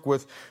you'll work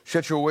with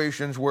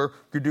situations where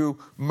you do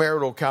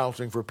marital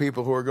counseling for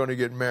people who are going to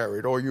get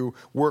married, or you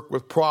work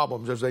with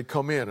problems as they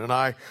come in, and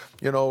I,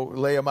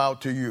 lay them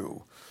out to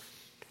you.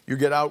 You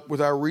get out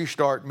with our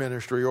Restart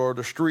ministry or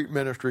the street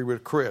ministry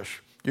with Chris.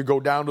 You go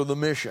down to the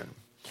mission.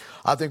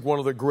 I think one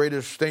of the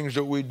greatest things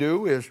that we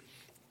do is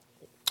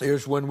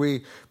when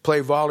we play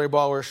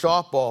volleyball or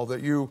softball,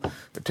 that you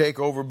take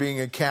over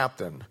being a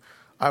captain.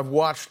 I've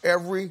watched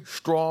every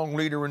strong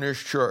leader in this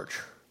church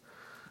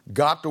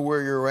got to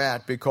where you're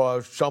at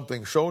because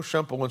something so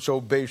simple and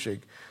so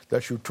basic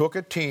that you took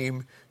a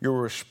team, you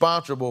were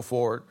responsible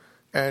for it,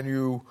 and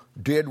you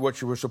did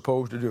what you were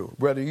supposed to do.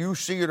 Whether you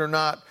see it or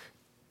not,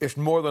 it's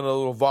more than a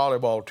little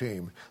volleyball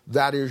team.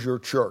 That is your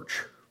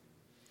church.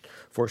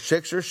 For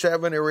 6 or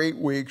 7 or 8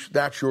 weeks,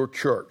 that's your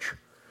church.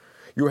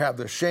 You have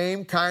the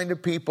same kind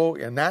of people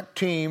in that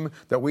team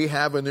that we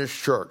have in this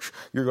church.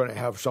 You're going to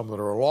have some that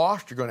are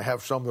lost. You're going to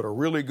have some that are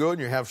really good.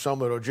 And you have some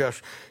that are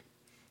just,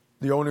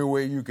 the only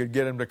way you could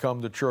get them to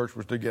come to church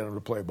was to get them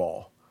to play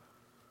ball.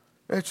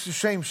 It's the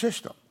same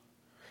system.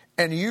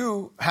 And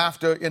you have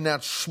to, in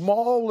that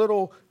small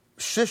little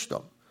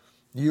system,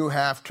 you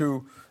have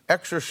to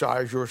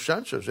exercise your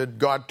senses. And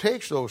God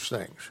takes those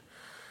things.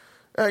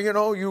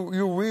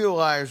 You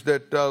realize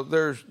that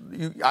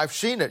I've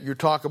seen it. You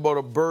talk about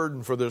a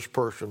burden for this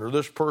person or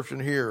this person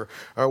here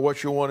or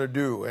what you want to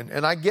do.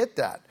 And I get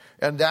that.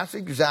 And that's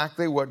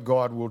exactly what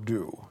God will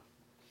do.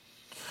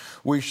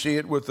 We see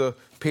it with the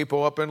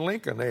people up in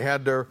Lincoln. They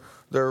had their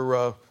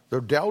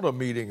Delta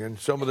meeting, and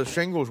some of the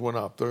singles went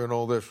up there,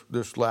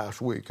 this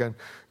last week. And,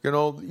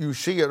 you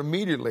see it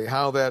immediately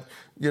how that,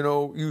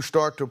 you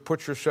start to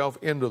put yourself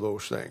into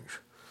those things.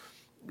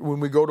 When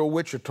we go to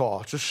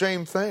Wichita, it's the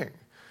same thing.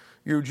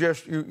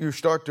 You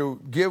start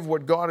to give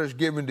what God has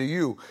given to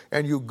you,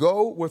 and you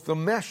go with the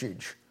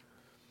message.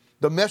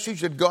 The message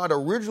that God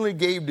originally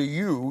gave to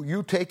you,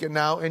 you take it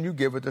now and you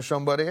give it to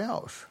somebody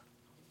else.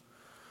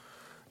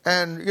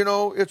 And,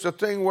 it's a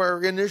thing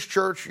where in this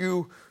church,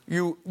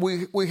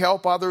 we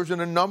help others in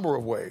a number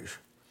of ways.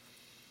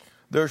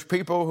 There's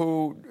people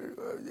who,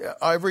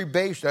 every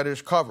base that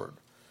is covered.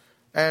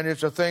 And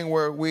it's a thing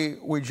where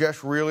we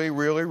just really,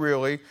 really,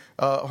 really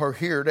are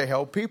here to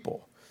help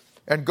people.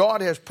 And God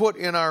has put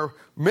in our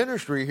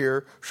ministry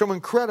here some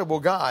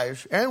incredible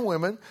guys and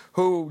women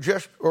who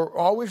just are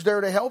always there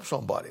to help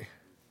somebody.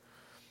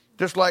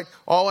 Just like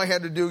all I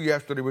had to do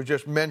yesterday was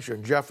just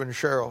mention Jeffrey and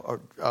Cheryl,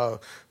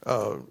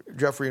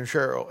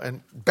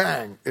 and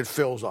bang, it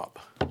fills up.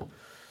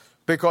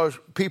 Because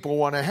people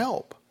want to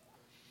help.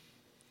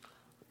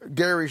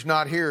 Gary's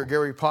not here.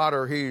 Gary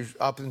Potter, he's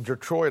up in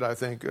Detroit, I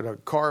think, at a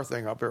car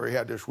thing up there he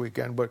had this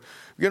weekend. But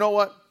you know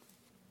what?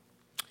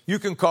 You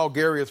can call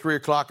Gary at 3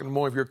 o'clock in the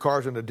morning if your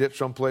car's in a ditch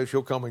someplace.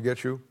 He'll come and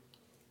get you.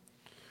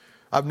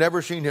 I've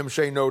never seen him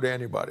say no to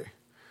anybody.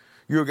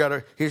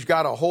 He's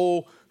got a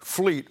whole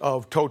fleet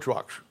of tow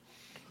trucks.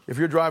 If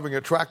you're driving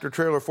a tractor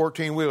trailer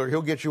 14-wheeler,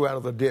 he'll get you out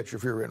of the ditch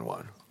if you're in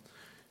one.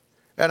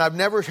 And I've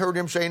never heard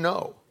him say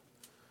no.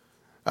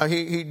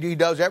 He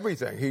does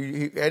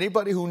everything.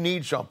 Anybody who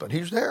needs something,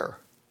 he's there.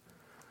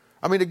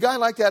 I mean, a guy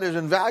like that is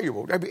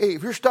invaluable. Hey,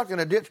 if you're stuck in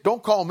a ditch,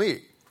 don't call me.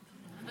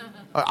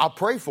 I'll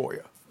pray for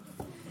you.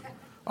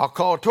 I'll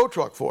call a tow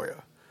truck for you.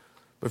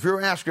 But if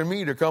you're asking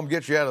me to come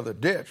get you out of the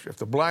ditch, if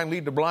the blind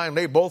lead the blind,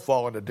 they both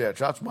fall in the ditch.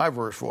 That's my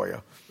verse for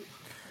you.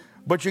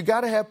 But you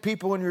got to have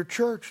people in your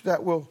church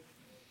that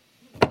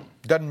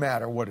doesn't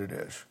matter what it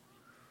is.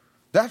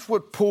 That's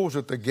what pulls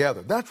it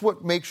together. That's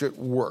what makes it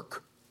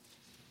work.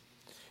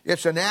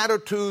 It's an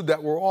attitude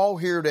that we're all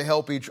here to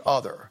help each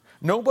other.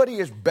 Nobody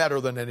is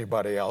better than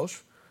anybody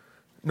else.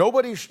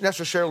 Nobody's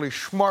necessarily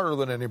smarter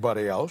than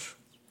anybody else.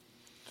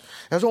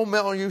 As old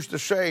Mel used to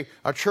say,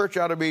 a church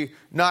ought to be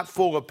not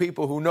full of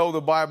people who know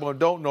the Bible and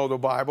don't know the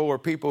Bible, or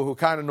people who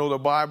kind of know the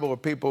Bible, or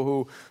people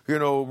who,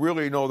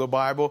 really know the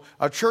Bible.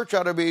 A church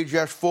ought to be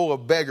just full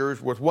of beggars,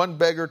 with one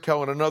beggar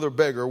telling another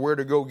beggar where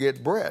to go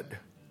get bread.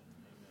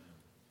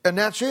 And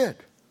that's it.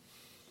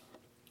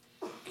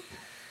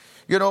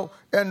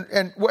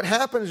 And what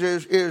happens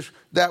is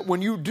that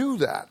when you do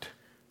that,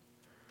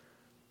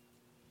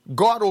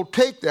 God will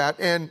take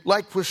that, and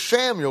like with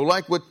Samuel,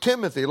 like with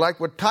Timothy, like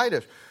with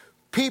Titus,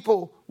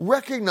 people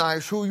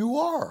recognize who you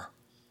are.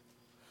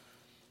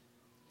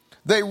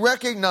 They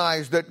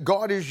recognize that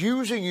God is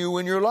using you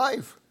in your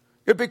life.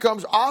 It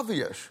becomes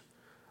obvious.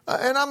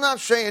 And I'm not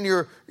saying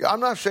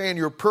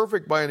you're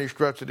perfect by any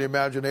stretch of the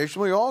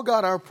imagination. We all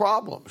got our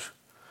problems.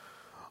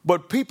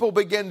 But people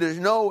begin to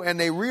know and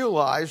they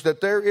realize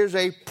that there is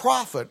a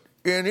prophet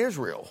in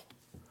Israel,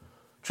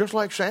 just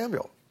like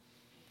Samuel.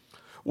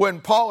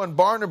 When Paul and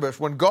Barnabas,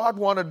 when God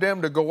wanted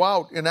them to go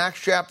out in Acts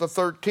chapter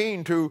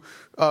 13 to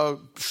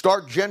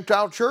start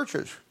Gentile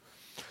churches.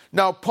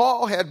 Now,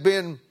 Paul had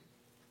been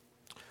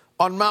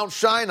on Mount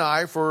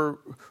Sinai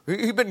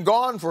he'd been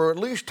gone for at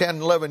least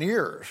 10, 11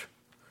 years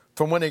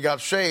from when he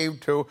got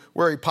saved to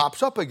where he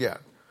pops up again.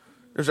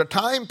 There's a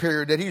time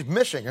period that he's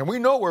missing, and we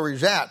know where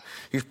he's at.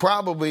 He's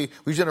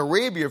in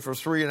Arabia for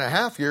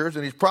 3.5 years,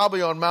 and he's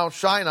probably on Mount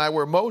Sinai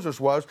where Moses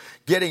was,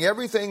 getting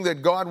everything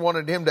that God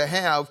wanted him to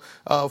have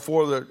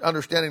for the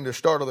understanding the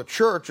start of the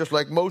church, just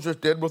like Moses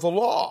did with the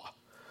law.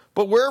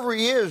 But wherever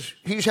he is,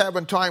 he's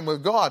having time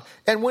with God.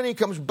 And when he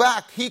comes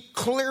back, he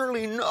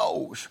clearly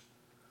knows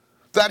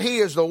that he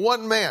is the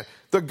one man.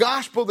 The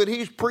gospel that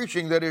he's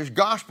preaching, that is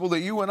gospel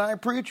that you and I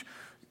preach,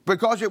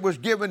 because it was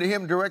given to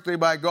him directly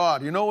by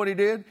God. You know what he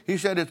did? He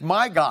said, it's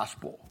my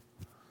gospel.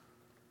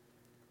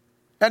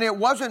 And it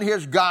wasn't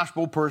his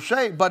gospel per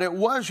se, but it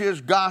was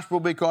his gospel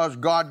because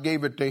God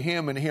gave it to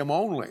him and him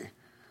only.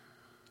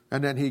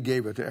 And then he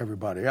gave it to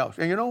everybody else.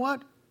 And you know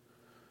what?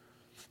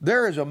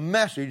 There is a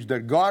message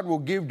that God will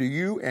give to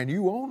you and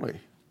you only.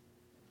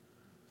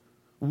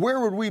 Where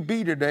would we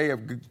be today if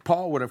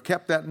Paul would have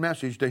kept that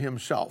message to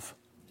himself?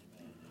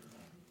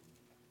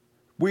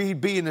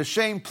 We'd be in the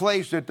same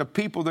place that the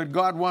people that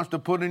God wants to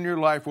put in your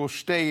life will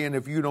stay in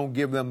if you don't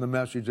give them the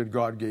message that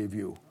God gave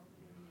you.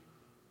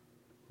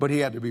 But he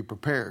had to be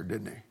prepared,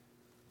 didn't he?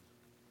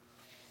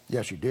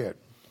 Yes, he did.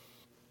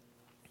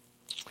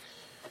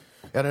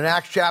 And in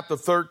Acts chapter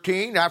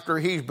 13, after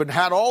he's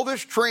had all this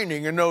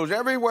training and knows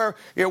everywhere,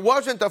 it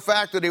wasn't the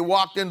fact that he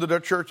walked into the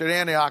church at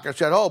Antioch and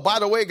said, oh, by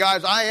the way,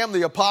 guys, I am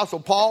the Apostle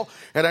Paul,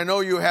 and I know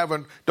you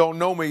don't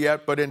know me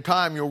yet, but in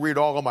time you'll read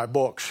all of my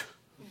books.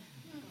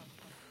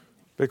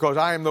 Because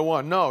I am the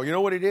one. No, you know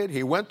what he did?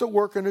 He went to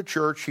work in the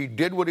church. He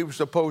did what he was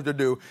supposed to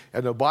do.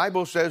 And the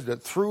Bible says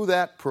that through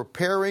that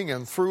preparing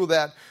and through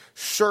that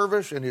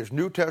service in his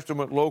New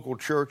Testament local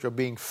church of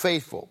being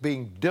faithful,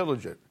 being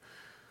diligent,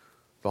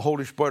 the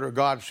Holy Spirit of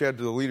God said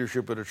to the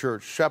leadership of the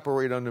church,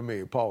 separate unto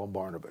me Paul and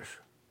Barnabas.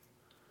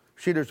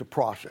 See, there's a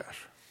process.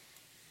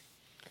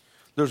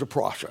 There's a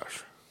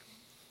process.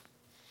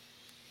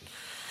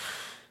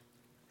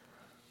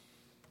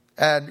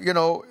 And, you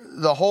know,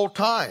 the whole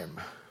time,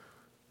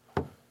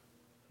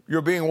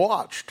 you're being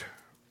watched.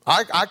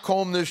 I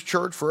comb this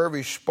church for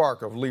every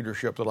spark of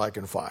leadership that I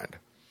can find.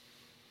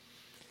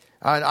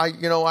 And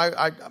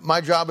my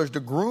job is to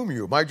groom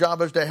you. My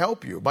job is to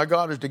help you. My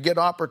God is to get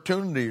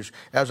opportunities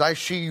as I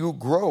see you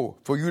grow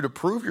for you to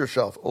prove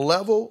yourself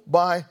level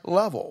by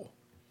level.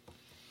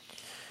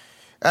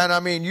 And I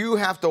mean, you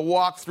have to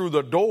walk through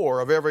the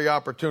door of every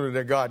opportunity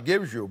that God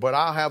gives you, but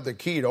I'll have the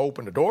key to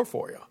open the door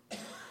for you.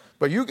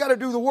 But you got to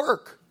do the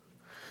work.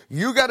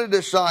 You got to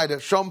decide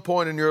at some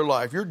point in your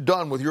life, you're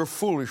done with your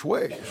foolish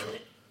ways.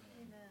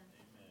 Amen.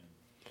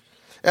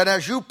 And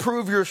as you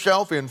prove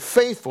yourself in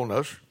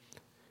faithfulness,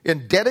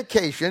 in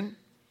dedication,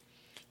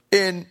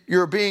 in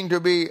your being to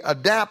be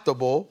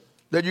adaptable,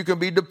 that you can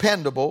be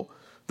dependable,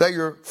 that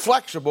you're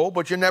flexible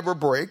but you never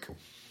break,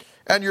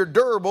 and you're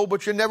durable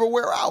but you never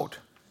wear out.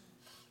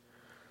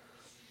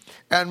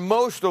 And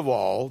most of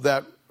all,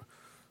 that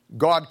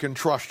God can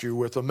trust you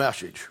with the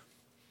message.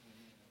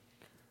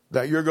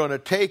 That you're going to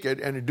take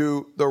it and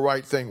do the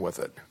right thing with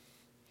it.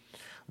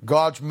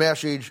 God's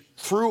message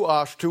through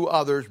us to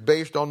others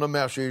based on the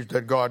message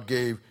that God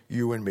gave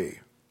you and me.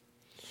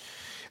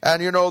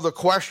 And you know, the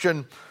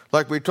question,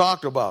 like we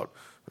talked about,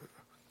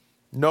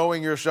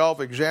 knowing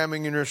yourself,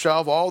 examining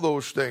yourself, all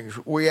those things,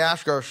 we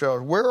ask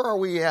ourselves, where are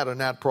we at in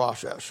that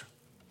process?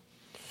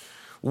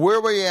 Where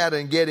are we at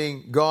in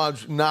getting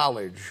God's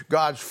knowledge,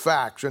 God's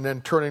facts, and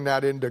then turning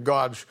that into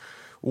God's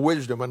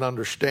wisdom and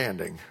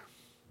understanding?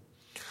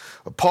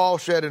 Paul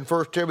said in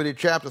 1 Timothy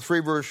chapter 3,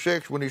 verse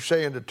 6, when he's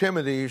saying to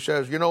Timothy, he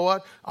says, you know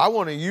what? I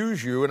want to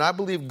use you, and I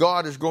believe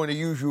God is going to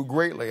use you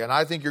greatly, and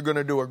I think you're going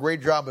to do a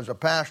great job as a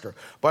pastor.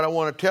 But I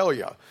want to tell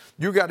you,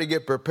 you got to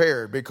get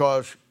prepared,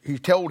 because he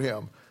told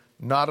him,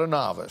 not a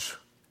novice.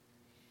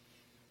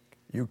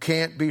 You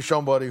can't be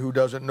somebody who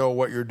doesn't know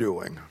what you're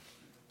doing.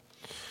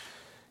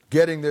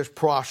 Getting this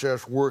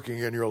process working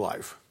in your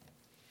life.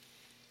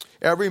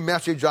 Every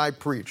message I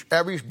preach,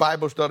 every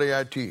Bible study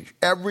I teach,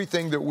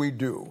 everything that we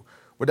do,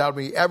 without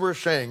me ever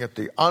saying it,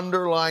 the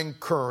underlying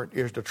current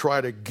is to try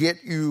to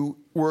get you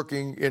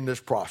working in this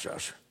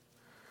process.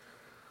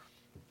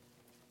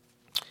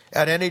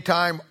 At any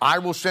time, I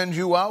will send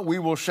you out. We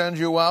will send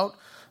you out.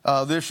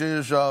 This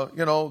is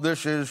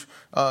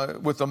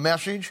with the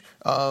message.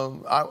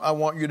 I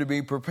want you to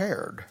be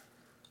prepared.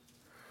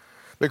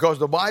 Because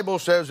the Bible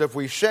says if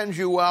we send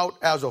you out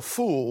as a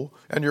fool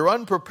and you're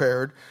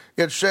unprepared,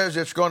 it says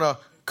it's going to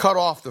cut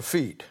off the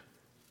feet.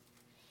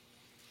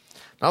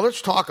 Now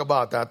let's talk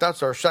about that.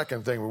 That's our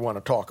second thing we want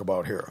to talk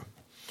about here.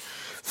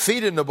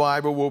 Feet in the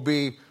Bible will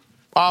be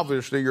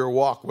obviously your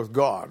walk with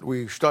God.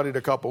 We studied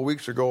a couple of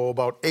weeks ago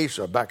about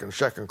Asa back in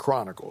 2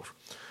 Chronicles.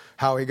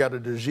 how he got a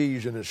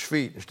disease in his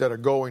feet. Instead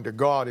of going to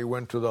God, he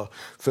went to the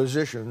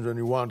physicians and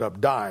he wound up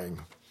dying.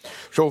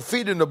 So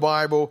feeding the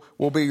Bible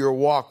will be your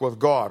walk with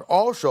God.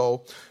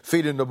 Also,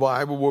 feeding the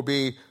Bible will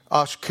be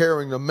us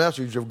carrying the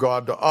message of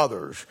God to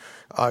others.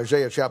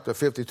 Isaiah chapter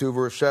 52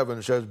 verse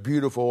 7 says,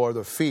 beautiful are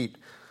the feet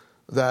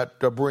that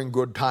bring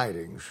good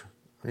tidings.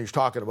 And he's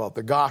talking about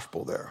the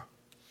gospel there.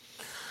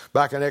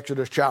 Back in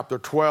Exodus chapter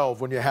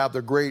 12, when you have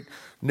the great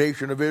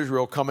nation of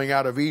Israel coming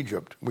out of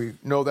Egypt, we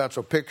know that's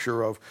a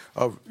picture of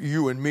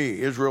you and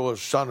me. Israel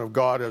is son of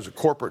God as a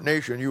corporate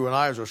nation. You and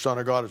I as a son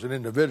of God as an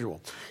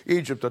individual.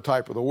 Egypt, the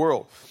type of the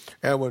world.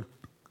 And when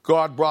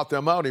God brought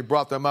them out, he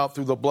brought them out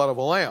through the blood of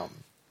a lamb.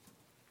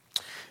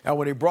 And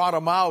when he brought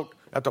them out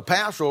at the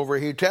Passover,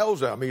 he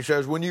tells them, he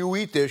says, when you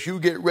eat this, you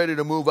get ready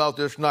to move out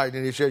this night.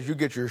 And he says, you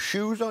get your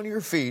shoes on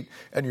your feet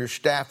and your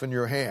staff in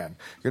your hand.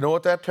 You know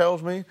what that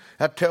tells me?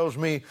 That tells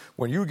me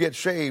when you get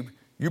saved,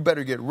 you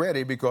better get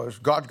ready because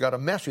God's got a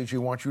message he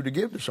wants you to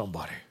give to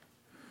somebody.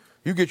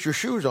 You get your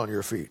shoes on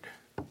your feet.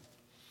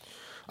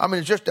 I mean,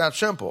 it's just that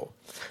simple.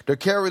 To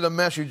carry the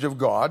message of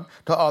God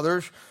to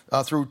others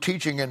through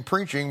teaching and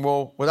preaching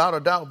will, without a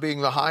doubt,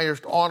 being the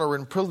highest honor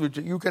and privilege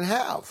that you can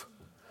have.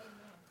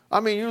 I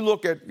mean, you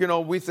look at,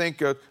 we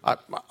think, I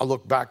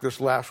looked back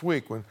this last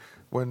week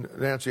when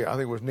Nancy, I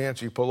think it was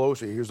Nancy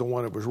Pelosi, he was the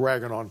one that was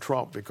ragging on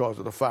Trump because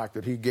of the fact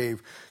that he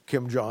gave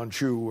Kim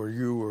Jong-Chu or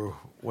you or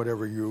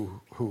whatever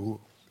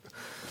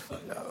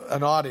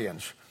an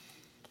audience.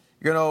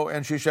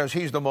 And she says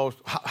he's the most,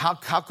 how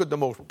could the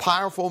most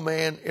powerful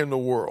man in the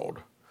world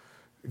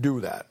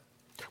do that?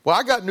 Well,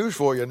 I got news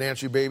for you,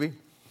 Nancy baby.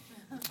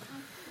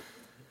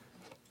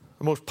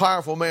 The most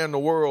powerful man in the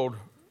world,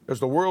 as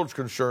the world's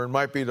concerned,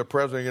 might be the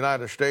President of the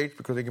United States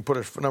because he can put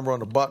his number on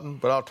the button.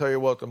 But I'll tell you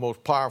what, the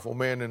most powerful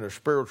man in the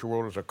spiritual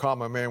world is a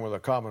common man with a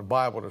common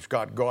Bible that's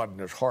got God in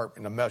his heart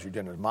and the message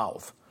in his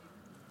mouth.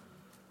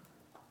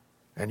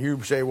 And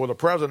you say, well, the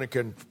president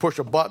can push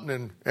a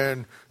button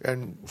and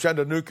send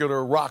a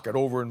nuclear rocket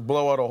over and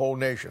blow out a whole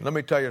nation. Let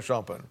me tell you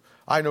something.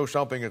 I know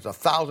something that's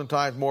 1,000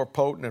 times more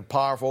potent and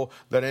powerful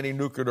than any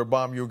nuclear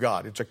bomb you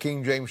got. It's a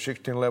King James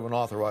 1611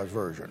 authorized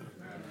version.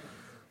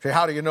 Say,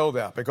 how do you know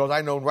that? Because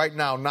I know right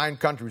now 9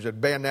 countries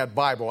that ban that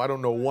Bible. I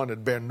don't know one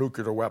that banned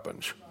nuclear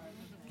weapons.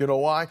 You know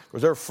why?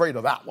 Because they're afraid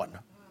of that one.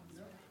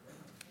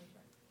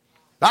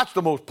 That's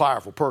the most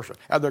powerful person.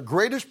 And the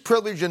greatest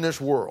privilege in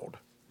this world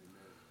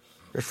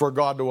is for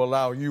God to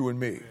allow you and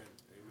me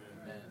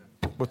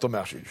with the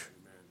message.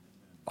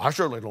 I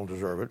certainly don't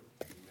deserve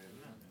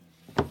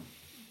it.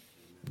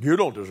 You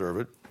don't deserve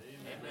it.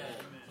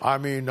 I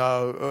mean, and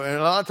a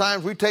lot of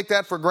times we take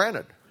that for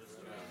granted.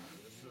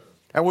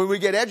 And when we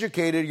get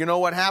educated, you know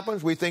what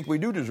happens? We think we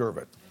do deserve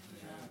it.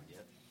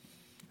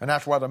 And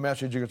that's why the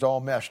message gets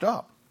all messed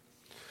up.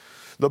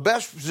 The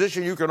best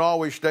position you can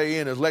always stay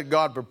in is let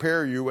God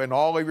prepare you in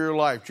all of your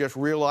life. Just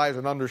realize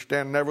and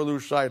understand, never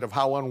lose sight of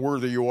how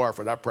unworthy you are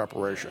for that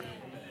preparation.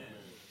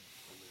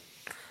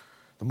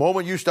 The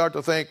moment you start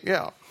to think,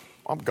 yeah,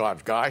 I'm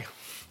God's guy,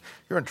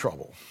 you're in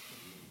trouble.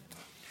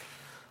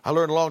 I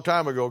learned a long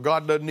time ago,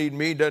 God doesn't need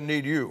me, doesn't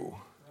need you.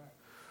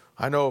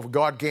 I know if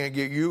God can't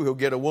get you, he'll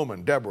get a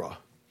woman, Deborah.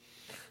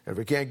 If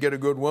he can't get a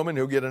good woman,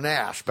 he'll get an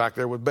ass back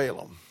there with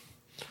Balaam.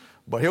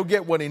 But he'll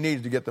get what he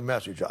needs to get the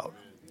message out.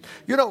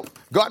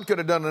 God could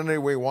have done it any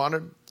way he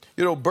wanted.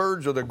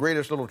 Birds are the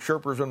greatest little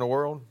chirpers in the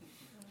world.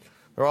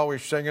 They're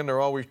always singing,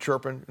 they're always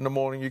chirping. In the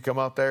morning you come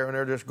out there and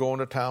they're just going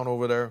to town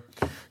over there.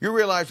 You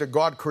realize that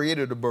God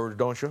created the birds,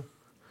 don't you?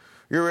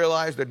 You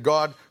realize that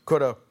God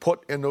could have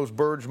put in those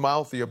birds'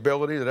 mouth the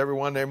ability that every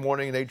one day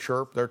morning they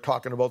chirp, they're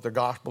talking about the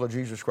gospel of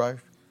Jesus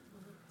Christ.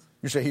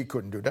 You say he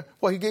couldn't do that.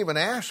 Well, he gave an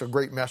ass a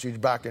great message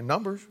back in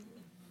Numbers.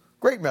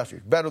 Great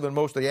message. Better than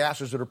most of the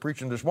asses that are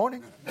preaching this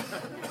morning.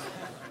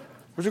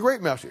 It was a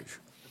great message.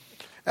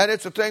 And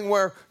it's a thing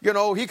where,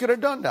 he could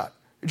have done that.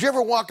 Did you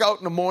ever walk out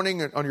in the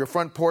morning on your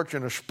front porch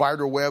and a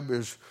spider web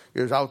is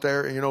out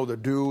there and, the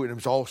dew and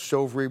it's all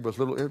silvery with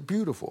it's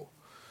beautiful.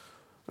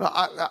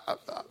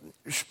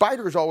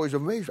 Spiders always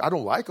amaze me. I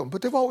don't like them,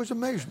 but they've always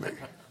amazed me.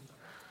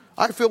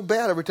 I feel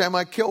bad every time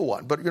I kill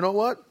one. But you know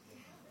what?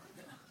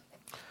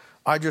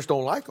 I just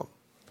don't like them.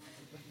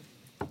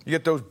 You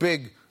get those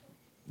big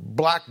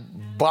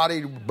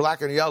black-bodied,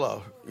 black and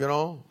yellow,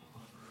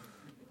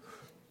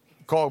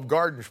 call them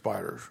garden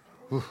spiders.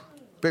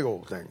 Big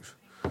old things.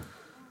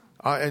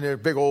 And they're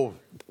big old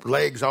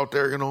legs out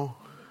there, And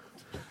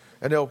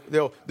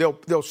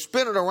they'll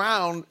spin it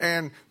around,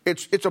 and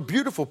it's a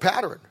beautiful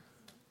pattern.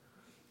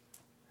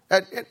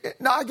 And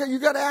now you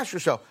got to ask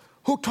yourself,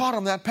 who taught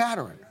them that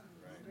pattern?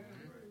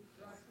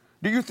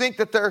 Do you think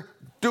that they're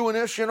doing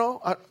this?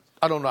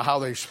 I don't know how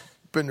they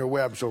spin their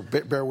web, so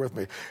bear with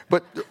me.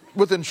 But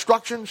with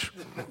instructions,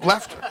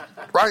 left,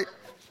 right,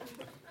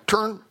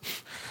 turn.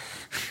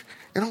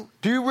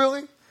 Do you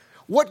really?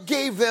 What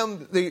gave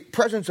them the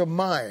presence of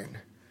mind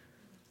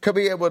to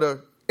be able to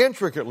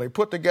intricately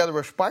put together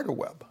a spider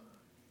web?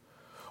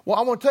 Well,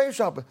 I want to tell you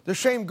something. The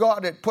same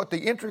God that put the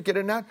intricate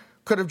in that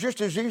could have just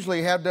as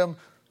easily had them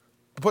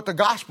put the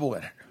gospel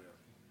in it.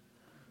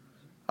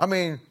 I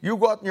mean, you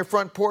go out on your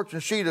front porch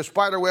and see the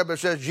spider web that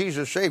says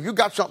Jesus saved. You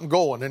got something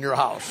going in your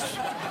house.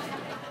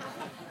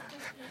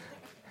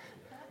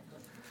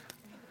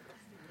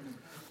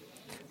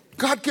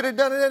 God could have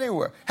done it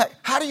anywhere.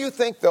 How do you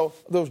think, though,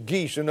 those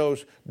geese and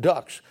those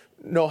ducks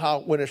know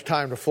how when it's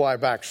time to fly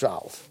back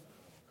south?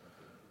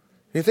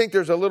 You think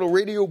there's a little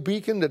radio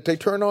beacon that they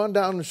turn on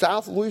down in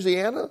South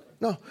Louisiana?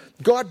 No.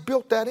 God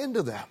built that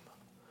into them.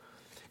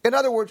 In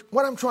other words,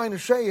 what I'm trying to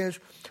say is,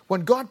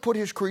 when God put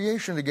his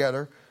creation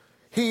together,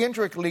 he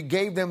intricately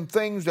gave them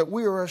things that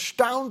we are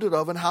astounded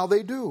of in how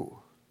they do.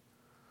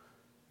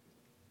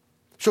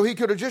 So he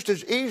could have just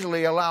as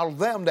easily allowed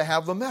them to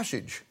have the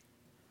message.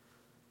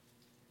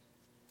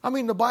 I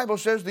mean, the Bible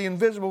says the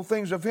invisible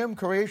things of him,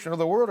 creation of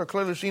the world, are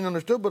clearly seen and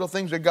understood, but the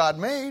things that God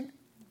made.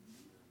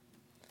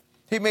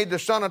 He made the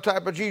sun a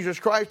type of Jesus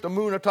Christ, the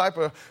moon a type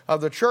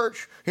of the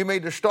church. He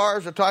made the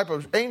stars a type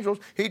of angels.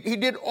 He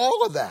did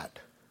all of that.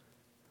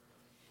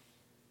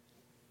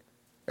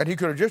 And he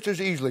could have just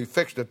as easily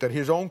fixed it that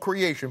his own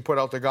creation put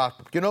out the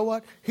gospel. You know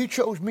what? He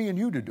chose me and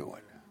you to do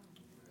it.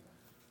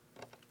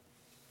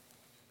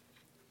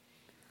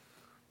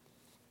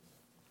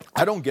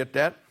 I don't get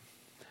that.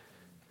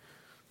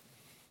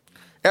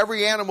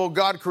 Every animal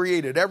God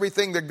created,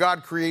 everything that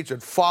God creates,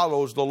 it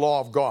follows the law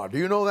of God. Do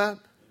you know that?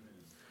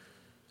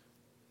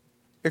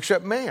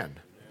 Except man.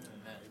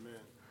 Amen.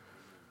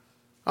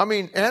 I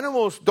mean,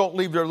 animals don't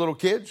leave their little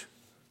kids.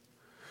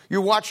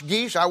 You watch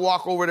geese. I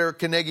walk over there at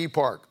Carnegie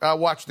Park. I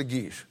watch the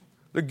geese.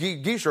 The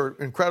geese are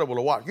incredible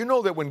to watch. You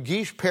know that when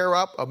geese pair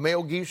up, a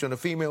male geese and a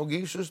female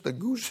gooses, the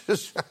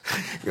gooses,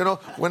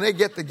 when they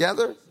get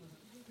together,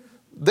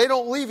 they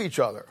don't leave each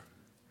other.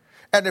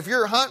 And if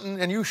you're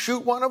hunting and you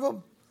shoot one of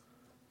them,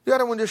 the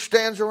other one just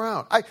stands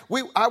around.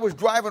 I was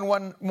driving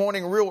one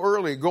morning real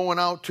early going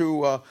out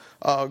to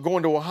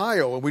going to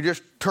Ohio, and we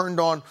just turned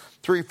on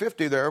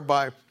 350 there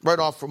right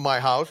off from my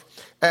house,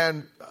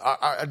 and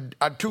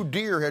two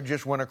deer had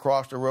just went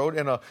across the road,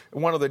 and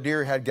one of the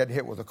deer had get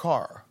hit with a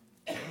car,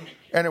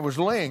 and it was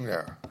laying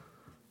there,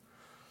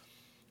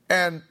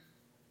 and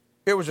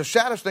it was the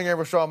saddest thing I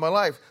ever saw in my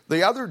life.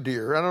 The other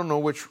deer, I don't know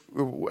which,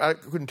 I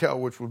couldn't tell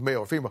which was male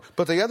or female,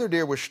 but the other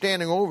deer was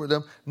standing over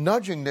them,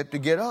 nudging it to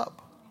get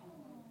up.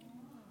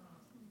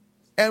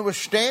 And was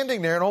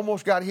standing there and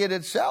almost got hit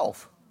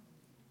itself.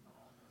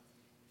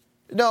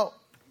 Now,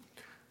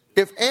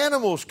 if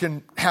animals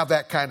can have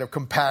that kind of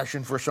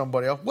compassion for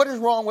somebody else, what is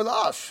wrong with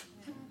us?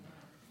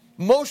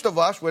 Most of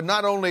us would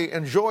not only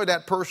enjoy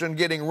that person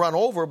getting run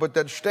over, but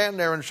then stand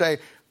there and say,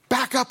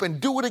 back up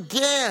and do it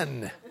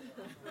again.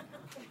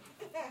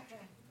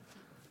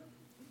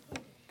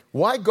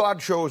 Why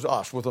God chose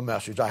us with a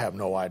message, I have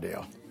no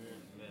idea.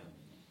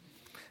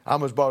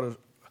 I'm about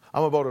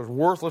as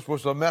worthless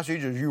with the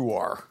message as you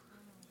are.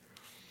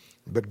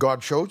 But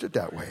God chose it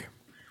that way.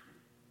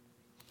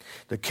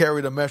 To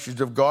carry the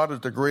message of God is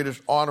the greatest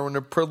honor and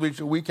the privilege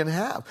that we can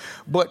have.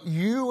 But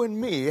you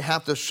and me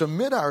have to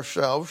submit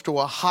ourselves to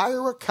a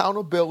higher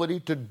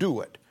accountability to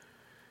do it.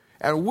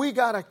 And we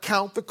got to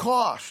count the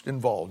cost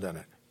involved in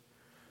it.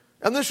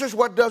 And this is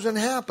what doesn't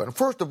happen.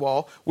 First of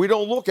all, we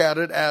don't look at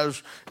it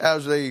as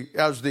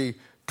the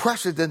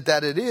precedent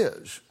that it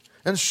is.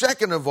 And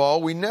second of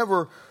all, we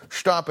never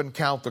stop and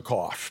count the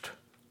cost.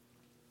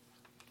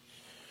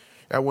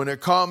 And when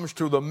it comes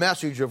to the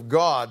message of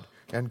God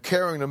and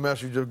carrying the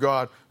message of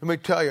God, let me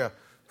tell you,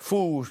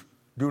 fools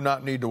do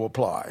not need to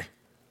apply.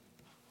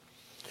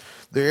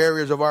 The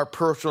areas of our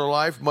personal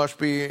life must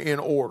be in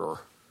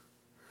order.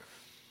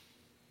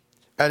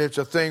 And it's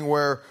a thing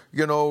where,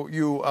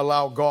 you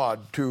allow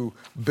God to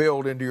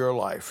build into your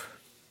life.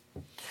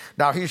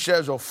 Now, he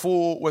says a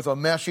fool with a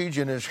message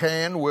in his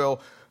hand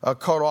will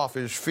cut off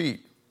his feet.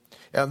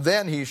 And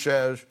then he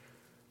says,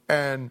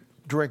 and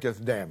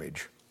drinketh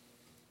damage.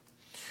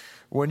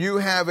 When you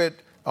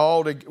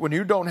when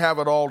you don't have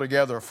it all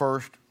together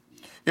first,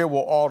 it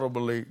will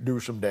audibly do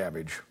some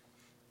damage.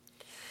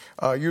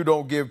 You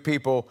don't give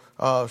people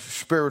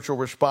spiritual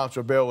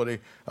responsibility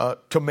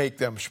to make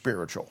them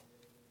spiritual.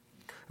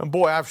 And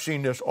boy, I've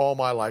seen this all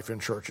my life in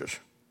churches.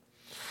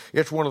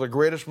 It's one of the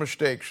greatest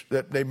mistakes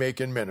that they make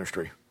in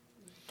ministry.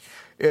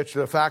 It's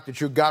the fact that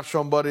you got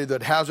somebody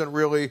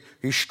that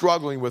he's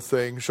struggling with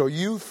things, so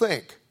you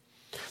think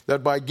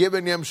that by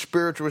giving them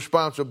spiritual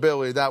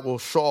responsibility, that will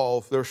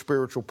solve their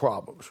spiritual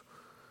problems.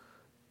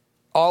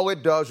 All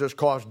it does is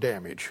cause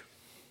damage.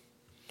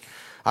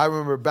 I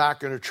remember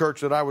back in a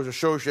church that I was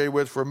associated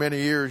with for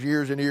many years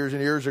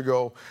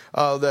ago,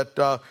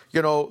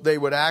 they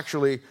would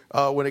actually,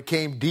 when it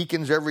came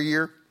deacons every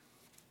year,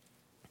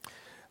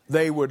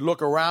 they would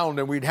look around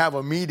and we'd have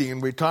a meeting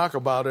and we'd talk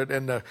about it.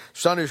 And the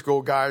Sunday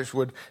school guys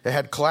they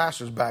had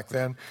classes back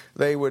then.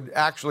 They would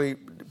actually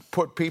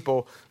put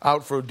people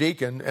out for a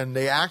deacon, and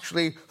they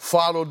actually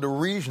followed the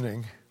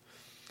reasoning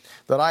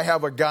that I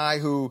have a guy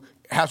who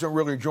hasn't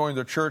really joined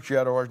the church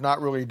yet or is not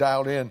really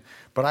dialed in,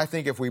 but I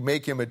think if we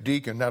make him a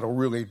deacon, that'll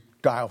really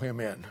dial him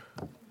in.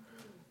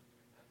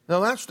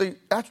 Now that's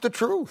the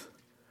truth.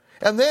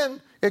 And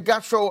then it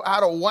got so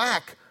out of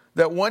whack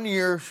that one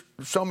year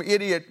some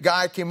idiot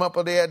guy came up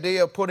with the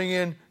idea of putting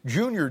in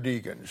junior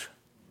deacons.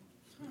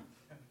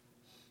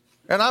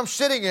 And I'm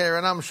sitting there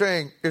and I'm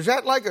saying, is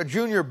that like a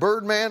junior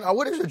birdman? Or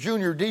what is a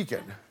junior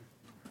deacon?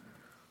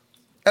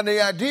 And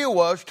the idea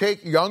was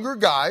take younger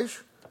guys,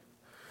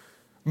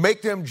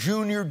 make them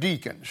junior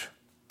deacons,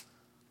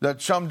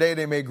 that someday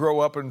they may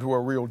grow up into a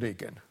real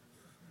deacon.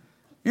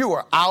 You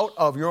are out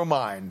of your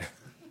mind.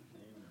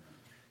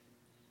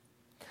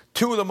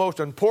 Two of the most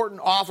important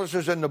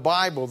offices in the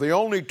Bible, the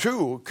only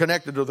two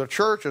connected to the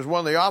church, is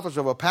one the office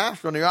of a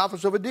pastor and the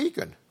office of a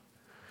deacon.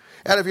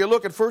 And if you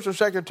look at 1 and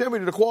 2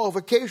 Timothy, the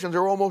qualifications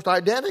are almost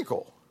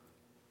identical.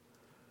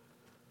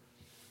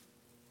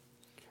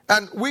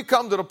 And we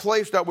come to the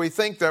place that we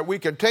think that we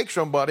can take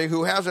somebody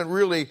who hasn't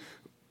really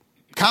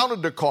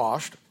counted the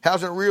cost,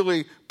 hasn't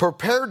really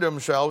prepared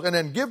themselves, and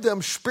then give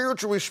them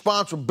spiritual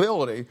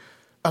responsibility,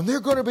 and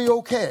they're going to be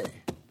okay.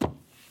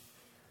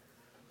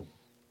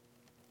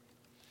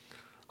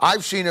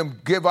 I've seen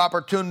them give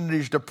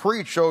opportunities to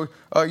preach so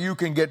you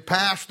can get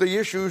past the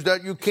issues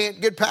that you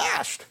can't get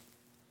past.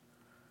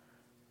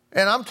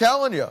 And I'm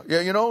telling you,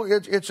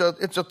 it's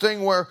a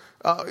thing where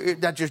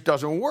that just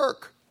doesn't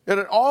work.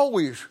 And it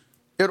always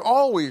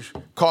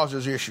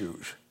causes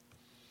issues.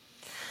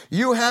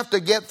 You have to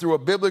get through a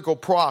biblical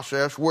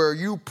process where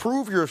you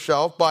prove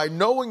yourself by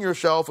knowing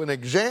yourself and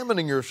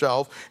examining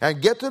yourself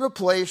and get to the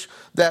place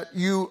that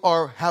you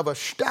have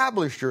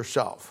established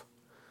yourself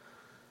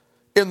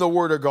in the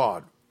Word of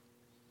God.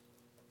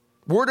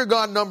 Word of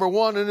God, number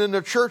one, and in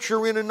the church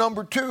you're in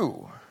number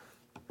two.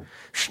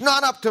 It's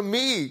not up to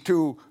me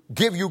to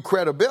give you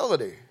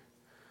credibility.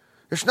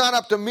 It's not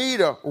up to me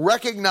to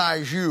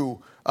recognize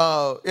you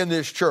in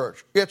this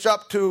church. It's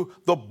up to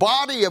the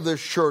body of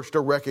this church to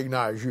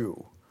recognize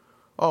you.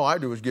 All I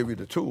do is give you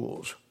the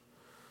tools.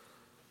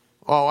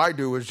 All I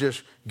do is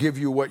just give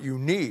you what you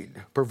need,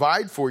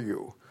 provide for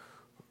you,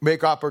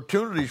 make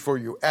opportunities for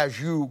you as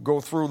you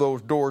go through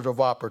those doors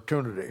of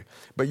opportunity.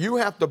 But you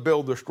have to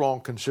build the strong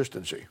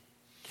consistency.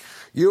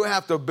 You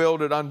have to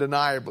build it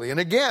undeniably.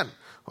 And again,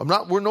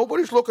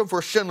 nobody's looking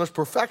for sinless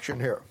perfection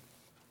here.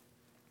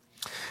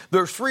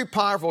 There's three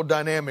powerful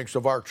dynamics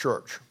of our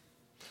church.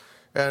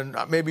 And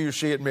maybe you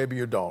see it, maybe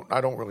you don't.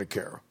 I don't really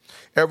care.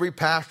 Every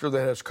pastor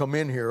that has come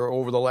in here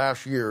over the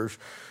last years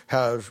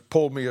has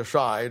pulled me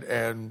aside,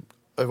 and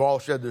they've all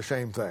said the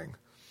same thing.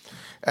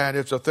 And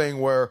it's a thing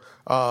where,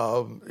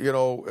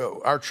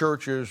 our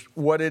church is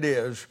what it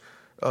is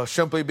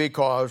simply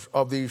because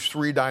of these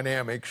three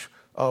dynamics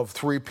of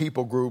three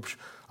people groups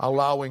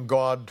allowing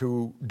God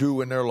to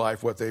do in their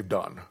life what they've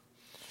done.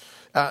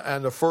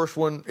 And the first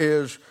one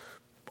is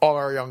all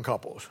our young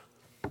couples.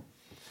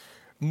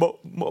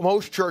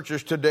 Most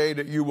churches today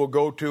that you will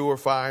go to or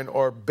find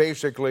are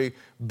basically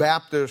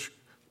Baptist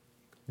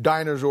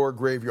dinosaur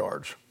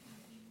graveyards.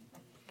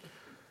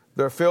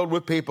 They're filled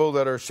with people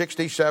that are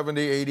 60,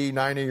 70, 80,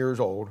 90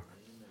 years old.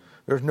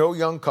 There's no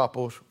young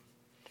couples.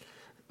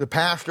 The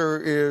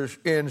pastor is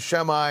in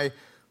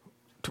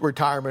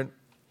semi-retirement.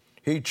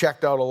 He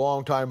checked out a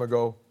long time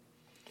ago.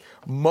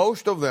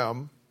 Most of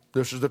them,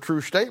 this is the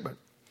true statement,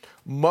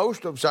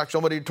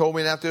 somebody told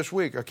me that this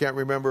week. I can't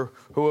remember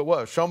who it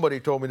was. Somebody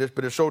told me this,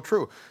 but it's so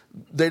true.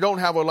 They don't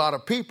have a lot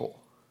of people,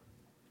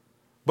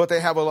 but they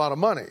have a lot of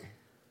money.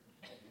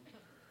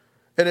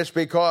 And it's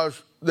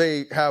because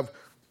they have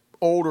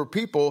older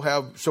people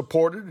have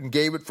supported and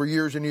gave it for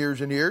years and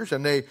years and years,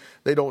 and they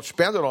don't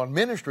spend it on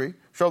ministry,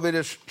 so they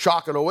just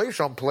chalk it away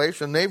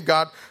someplace. And they've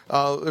got,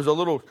 there's a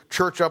little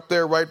church up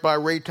there right by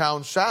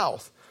Raytown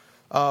South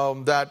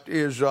that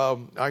is, I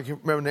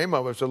can't remember the name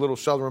of it, it's a little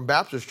Southern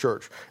Baptist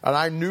church. And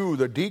I knew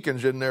the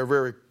deacons in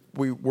there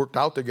we worked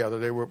out together.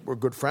 They were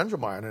good friends of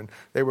mine, and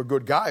they were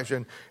good guys.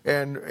 And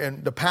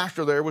the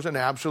pastor there was an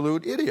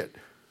absolute idiot.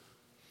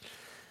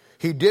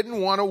 He didn't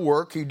want to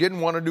work. He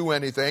didn't want to do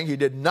anything. He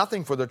did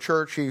nothing for the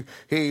church.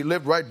 He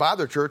lived right by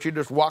the church. He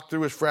just walked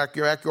through his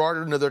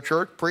backyard into the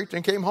church, preached,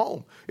 and came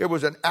home. It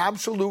was an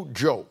absolute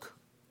joke.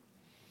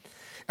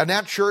 And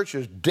that church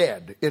is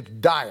dead. It's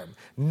dying.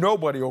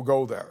 Nobody will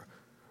go there.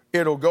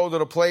 It'll go to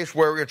the place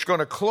where it's going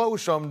to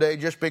close someday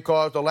just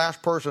because the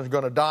last person is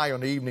going to die on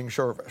the evening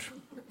service.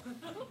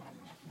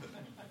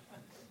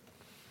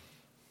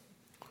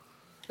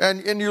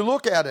 And you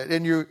look at it,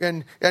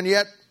 and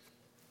yet,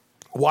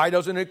 why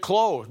doesn't it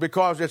close?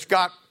 Because it's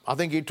got, I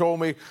think he told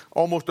me,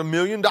 almost $1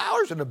 million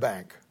in the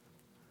bank.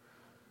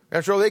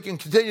 And so they can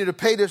continue to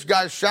pay this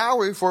guy's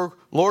salary for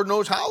Lord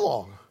knows how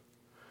long.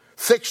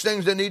 Fix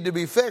things that need to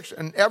be fixed.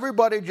 And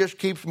everybody just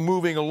keeps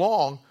moving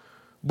along,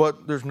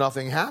 but there's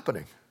nothing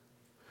happening.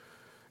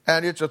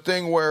 And it's a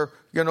thing where,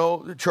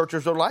 the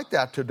churches are like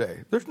that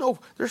today.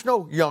 There's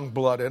no young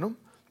blood in them.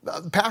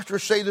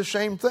 Pastors say the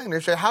same thing. They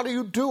say, how do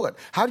you do it?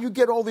 How do you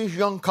get all these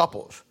young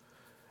couples?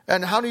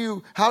 And how do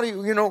you,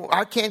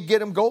 I can't get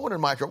them going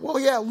in my church. Well,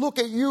 yeah, look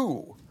at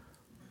you.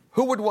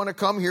 Who would want to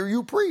come hear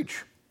you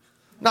preach?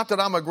 Not that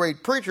I'm a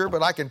great preacher,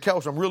 but I can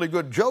tell some really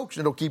good jokes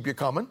that'll keep you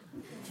coming.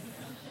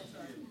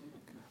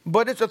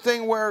 But it's a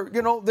thing where,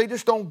 they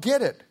just don't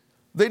get it.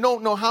 They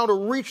don't know how to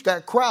reach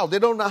that crowd. They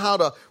don't know how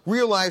to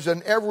realize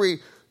in every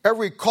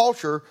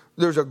culture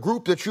there's a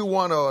group that you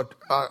want to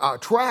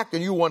attract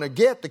and you want to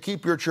get to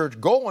keep your church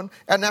going,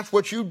 and that's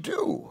what you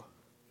do.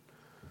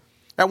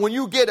 And when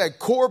you get a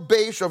core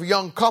base of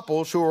young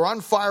couples who are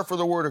on fire for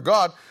the Word of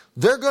God,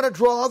 they're going to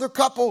draw other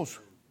couples.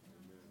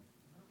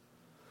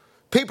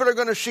 People are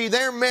going to see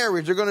their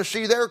marriage, they're going to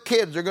see their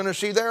kids, they're going to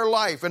see their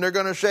life, and they're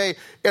going to say,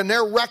 in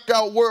their wrecked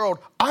out world,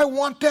 I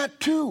want that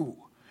too.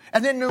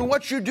 And then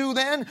what you do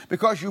then,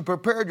 because you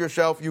prepared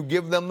yourself, you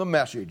give them the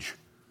message.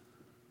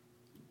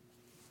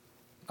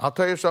 I'll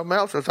tell you something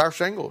else, it's our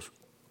singles.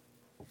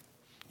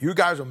 You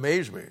guys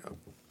amaze me,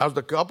 as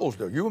the couples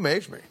do. You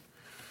amaze me.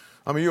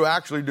 I mean, you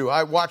actually do.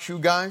 I watch you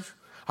guys.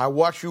 I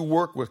watch you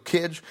work with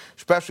kids,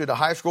 especially the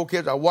high school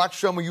kids. I watch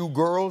some of you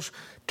girls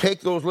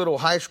take those little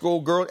high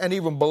school girls, and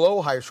even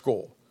below high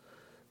school,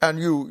 and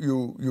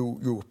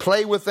you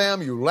play with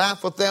them, you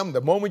laugh with them.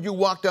 The moment you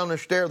walk down the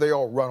stair, they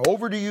all run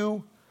over to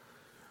you.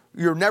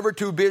 You're never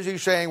too busy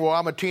saying, well,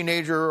 I'm a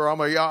teenager, or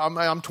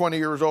I'm 20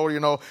 years old, you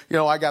know,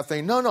 I got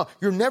things. No,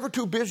 you're never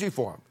too busy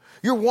for them.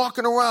 You're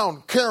walking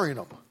around carrying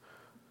them.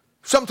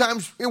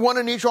 Sometimes one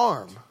in each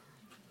arm.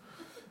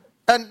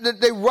 And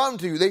they run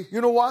to you.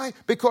 You know why?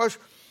 Because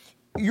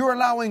you're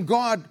allowing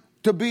God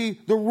to be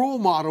the role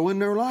model in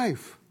their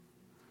life.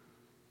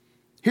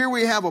 Here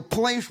we have a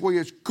place where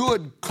it's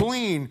good,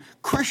 clean,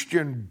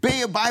 Christian,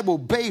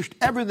 Bible-based.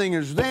 Everything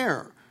is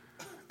there.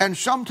 And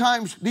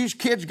sometimes these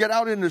kids get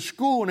out into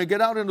school and they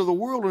get out into the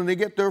world and they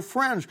get their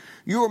friends.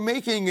 You're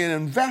making an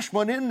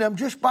investment in them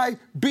just by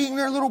being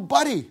their little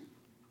buddy.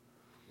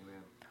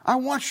 Amen. I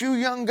watch you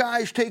young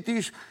guys take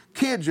these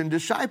kids and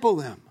disciple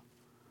them.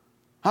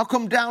 I'll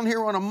come down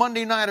here on a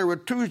Monday night or a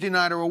Tuesday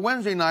night or a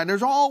Wednesday night, and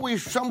there's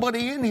always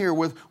somebody in here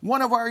with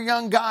one of our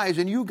young guys,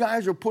 and you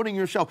guys are putting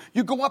yourself.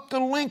 You go up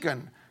to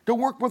Lincoln to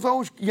work with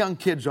those young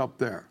kids up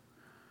there.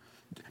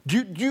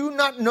 Do you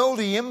not know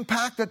the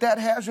impact that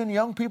has in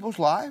young people's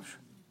lives?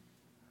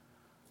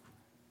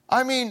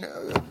 I mean,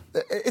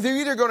 they're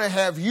either going to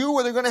have you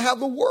or they're going to have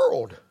the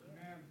world.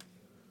 Amen.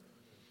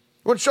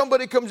 When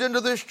somebody comes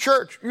into this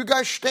church, you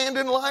guys stand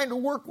in line to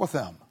work with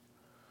them.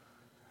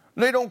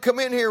 They don't come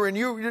in here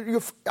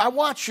and I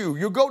watch you.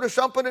 You go to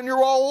something and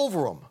you're all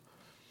over them.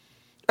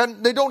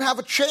 And they don't have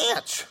a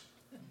chance.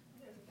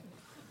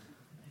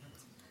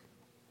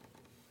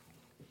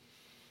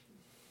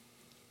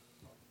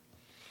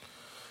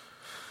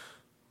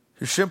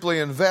 You simply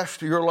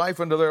invest your life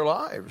into their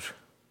lives.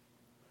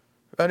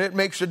 And it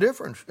makes a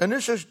difference. And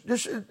this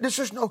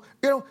is no,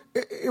 it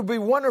would be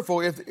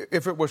wonderful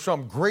if it was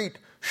some great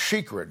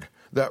secret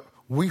that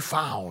we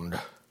found.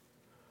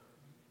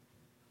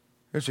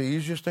 It's the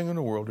easiest thing in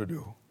the world to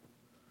do.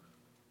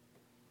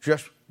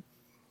 Just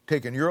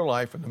taking your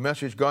life and the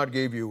message God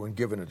gave you and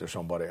giving it to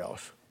somebody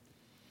else.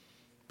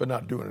 But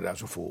not doing it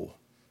as a fool.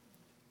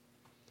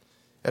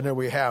 And then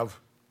we have,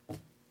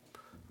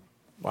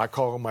 I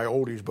call them my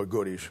oldies but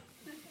goodies.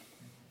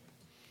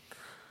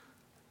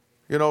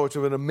 It's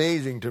been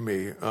amazing to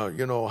me,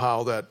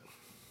 how that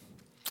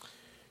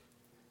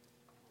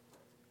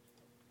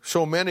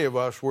so many of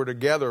us were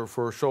together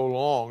for so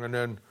long, and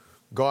then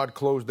God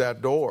closed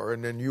that door,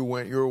 and then you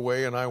went your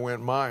way and I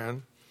went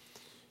mine.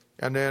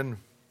 And then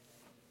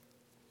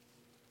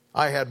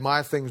I had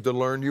my things to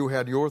learn, you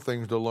had your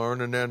things to learn,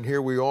 and then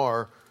here we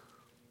are,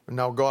 and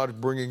now God's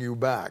bringing you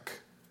back.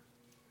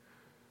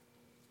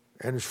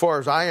 And as far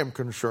as I am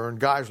concerned,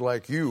 guys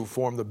like you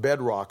form the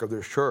bedrock of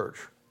this church.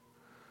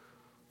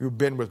 You've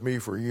been with me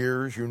for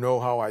years. You know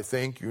how I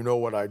think. You know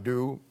what I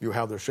do. You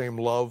have the same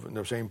love and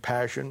the same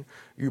passion.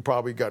 You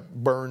probably got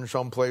burned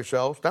someplace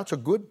else. That's a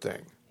good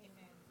thing.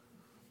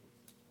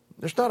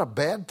 It's not a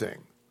bad thing.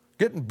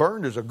 Getting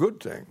burned is a good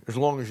thing as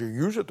long as you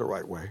use it the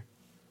right way.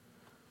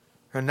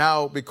 And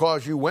now,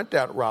 because you went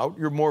that route,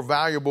 you're more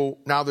valuable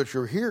now that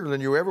you're here than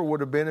you ever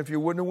would have been if you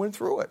wouldn't have went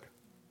through it.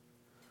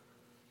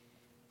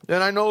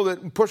 And I know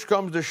that when push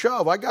comes to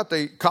shove, I got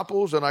the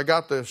couples and I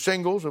got the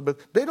singles,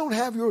 but they don't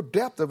have your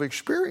depth of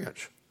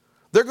experience.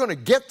 They're going to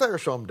get there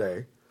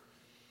someday.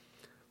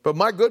 But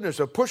my goodness,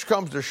 if push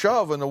comes to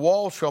shove and the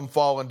walls come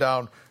falling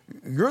down,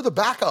 you're the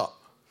backup.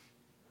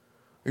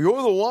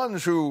 You're the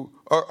ones who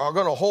are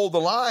going to hold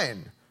the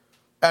line.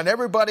 And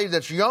everybody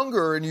that's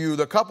younger than you,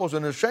 the couples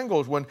and the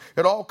singles, when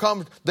it all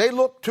comes, they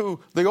look to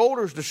the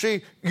elders to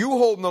see you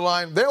holding the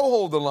line, they'll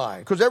hold the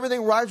line. Because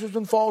everything rises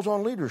and falls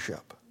on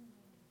leadership.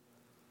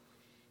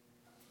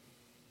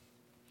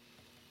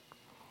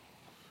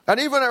 And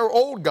even our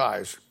old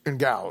guys and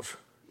gals,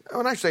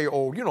 when I say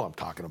old, you know what I'm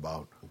talking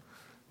about.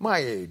 My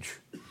age.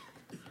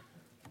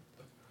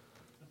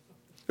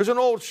 There's an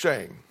old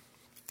saying.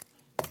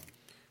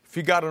 If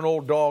you got an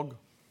old dog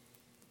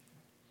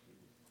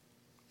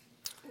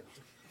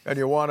and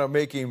you want to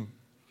make him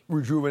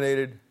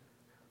rejuvenated,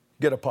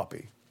 get a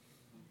puppy.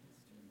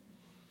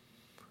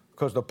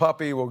 Because the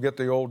puppy will get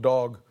the old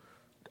dog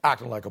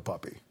acting like a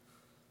puppy.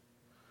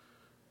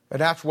 And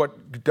that's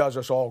what does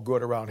us all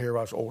good around here,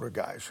 us older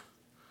guys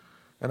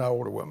and our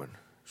older women.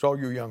 It's all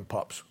you young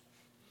pups.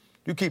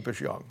 You keep us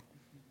young.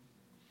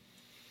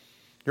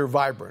 You're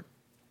vibrant.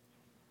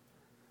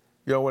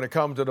 You know, when it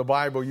comes to the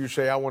Bible, you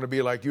say, I want to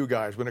be like you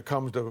guys. When it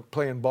comes to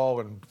playing ball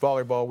and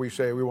volleyball, we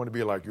say, we want to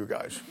be like you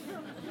guys.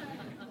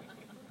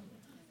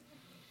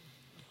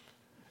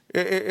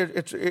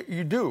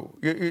 You do.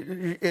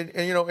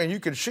 And you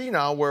can see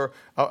now where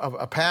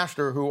a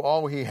pastor who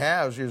all he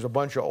has is a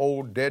bunch of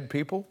old dead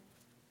people.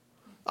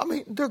 I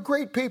mean, they're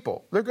great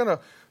people. They're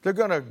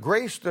gonna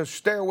grace the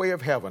stairway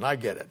of heaven. I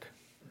get it.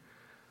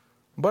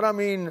 But I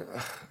mean,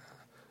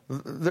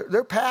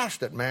 they're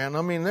past it, man.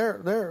 I mean,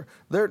 they're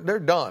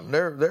done.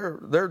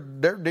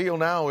 Their deal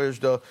now is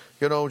to,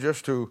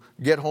 just to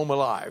get home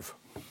alive.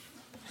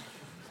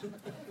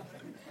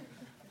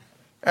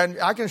 And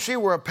I can see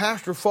where a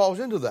pastor falls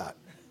into that,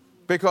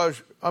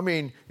 because I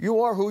mean,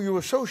 you are who you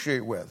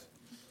associate with.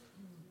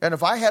 And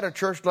if I had a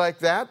church like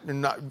that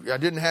and I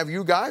didn't have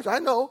you guys, I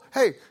know,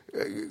 hey,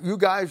 you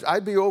guys,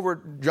 I'd be over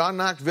at John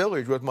Knox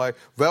Village with my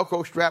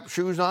Velcro strap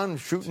shoes on,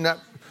 shooting that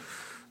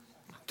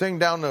thing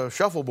down the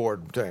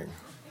shuffleboard thing.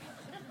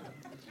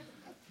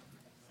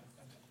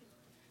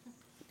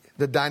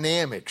 The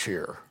dynamics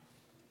here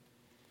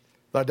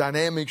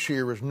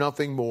is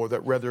nothing more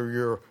that whether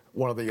you're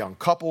one of the young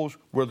couples,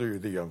 whether you're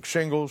the young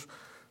singles,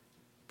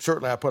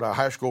 certainly I put our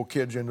high school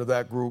kids into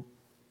that group,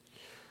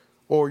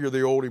 or you're the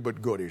oldie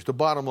but goodies. The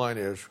bottom line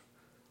is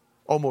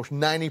almost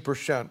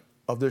 90%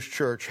 of this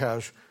church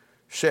has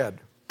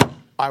said,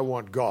 I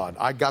want God.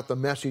 I got the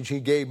message he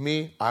gave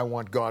me. I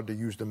want God to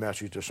use the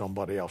message to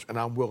somebody else, and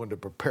I'm willing to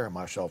prepare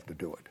myself to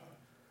do it.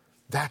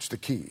 That's the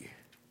key.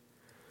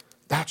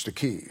 That's the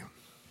key.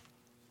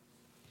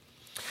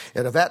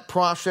 And if that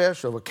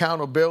process of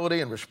accountability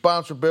and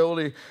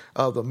responsibility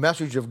of the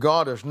message of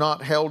God is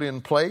not held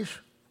in place,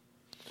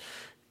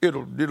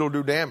 it'll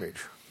do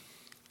damage.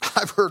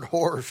 I've heard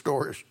horror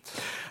stories.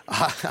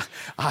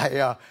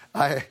 A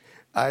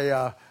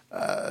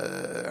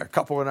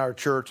couple in our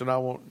church, and I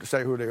won't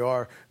say who they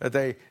are, that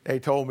they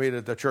told me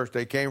that the church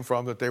they came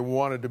from, that they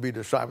wanted to be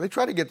discipled. They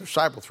tried to get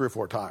discipled 3 or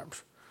 4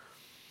 times,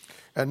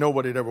 and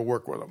nobody had ever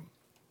worked with them.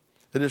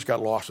 They just got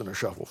lost in the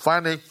shuffle.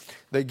 Finally,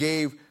 they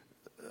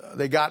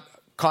got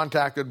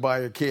contacted by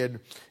a kid,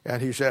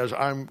 and he says,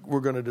 we're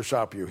going to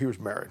disciple you. He was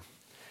married.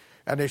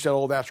 And they said,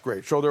 oh, that's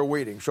great. So they're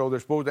waiting. So they're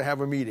supposed to have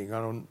a meeting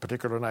on a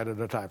particular night at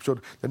a time. So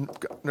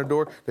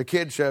the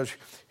kid says,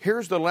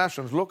 here's the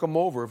lessons. Look them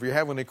over. If you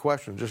have any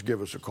questions, just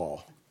give us a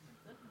call.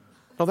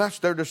 Now, that's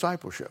their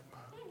discipleship.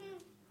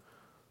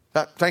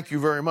 Thank you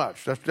very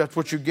much. That's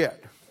what you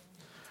get.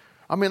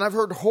 I mean, I've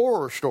heard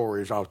horror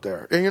stories out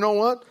there. And you know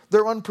what?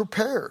 They're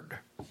unprepared.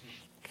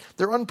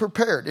 They're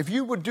unprepared. If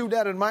you would do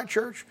that in my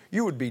church,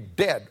 you would be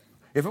dead.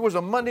 If it was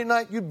a Monday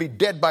night, you'd be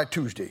dead by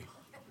Tuesday.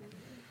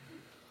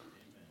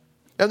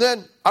 And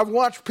then I've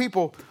watched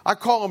people, I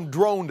call them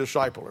drone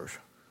disciplers.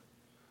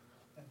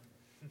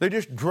 They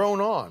just drone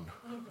on.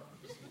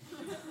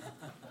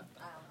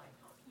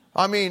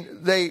 I mean,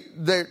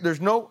 there's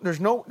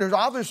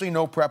obviously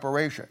no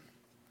preparation.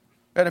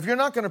 And if you're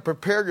not going to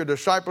prepare your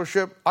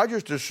discipleship, I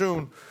just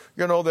assume,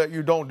 that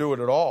you don't do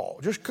it at all.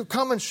 Just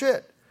come and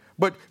sit.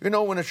 But,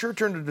 when it's your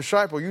turn to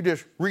disciple, you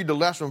just read the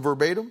lesson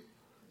verbatim.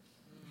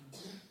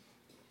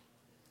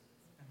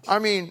 I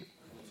mean,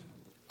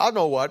 I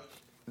know what.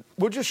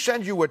 We'll just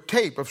send you a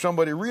tape of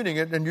somebody reading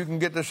it, and you can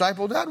get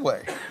discipled that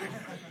way.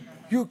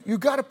 You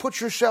got to put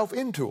yourself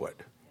into it.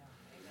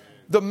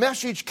 The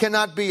message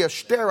cannot be a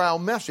sterile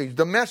message.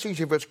 The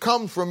message, if it's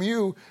come from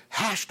you,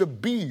 has to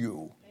be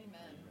you.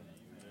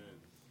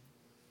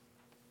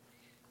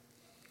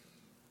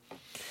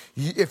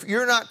 If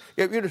you're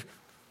just,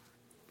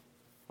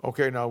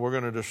 okay, now we're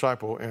going to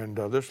disciple, and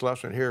this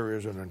lesson here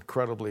is an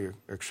incredibly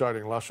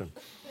exciting lesson.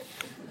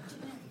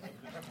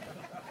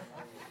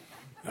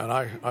 And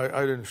I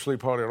didn't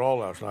sleep hardly at all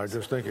last night,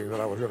 just thinking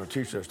that I was going to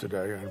teach this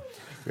today. And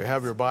if you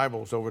have your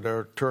Bibles over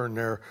there, turn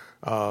there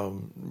to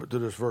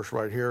this verse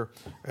right here.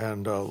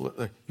 And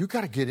you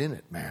got to get in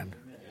it, man.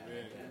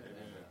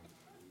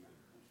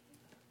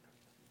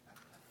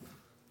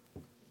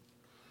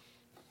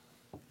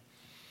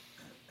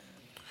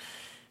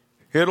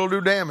 It'll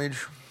do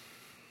damage.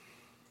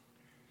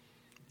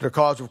 The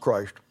cause of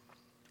Christ.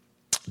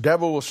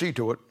 Devil will see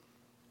to it.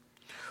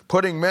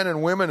 Putting men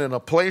and women in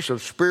a place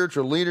of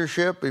spiritual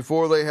leadership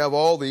before they have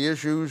all the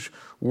issues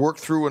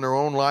worked through in their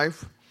own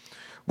life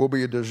will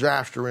be a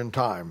disaster in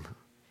time.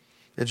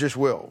 It just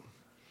will.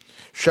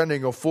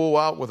 Sending a fool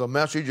out with a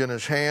message in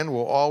his hand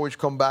will always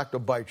come back to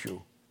bite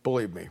you.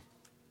 Believe me.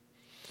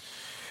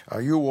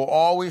 You will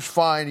always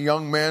find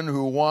young men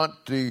who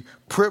want the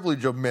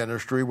privilege of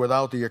ministry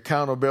without the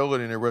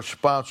accountability and the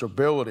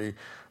responsibility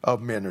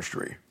of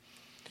ministry.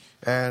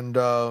 And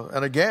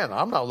again,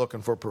 I'm not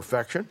looking for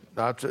perfection.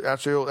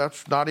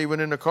 That's not even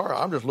in the car.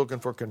 I'm just looking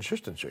for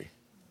consistency.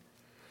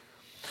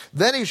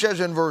 Then he says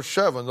in verse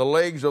 7, the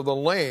legs of the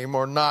lame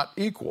are not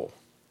equal.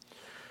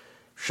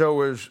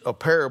 So is a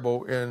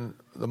parable in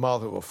the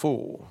mouth of a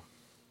fool.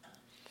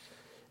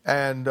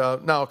 And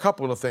now a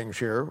couple of things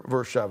here,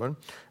 verse 7.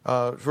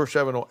 Verse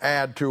 7 will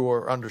add to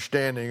our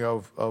understanding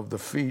of the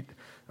feet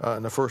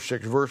in the first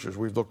 6 verses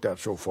we've looked at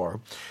so far.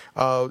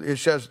 It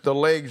says the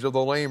legs of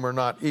the lame are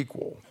not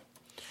equal.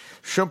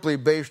 simply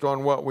based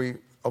on what we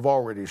have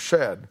already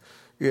said.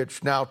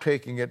 It's now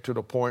taking it to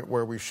the point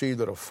where we see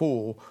that a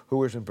fool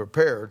who isn't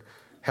prepared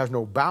has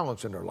no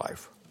balance in their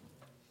life.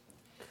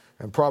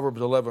 And Proverbs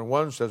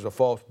 11:1 says a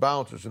false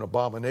balance is an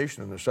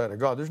abomination in the sight of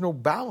God. There's no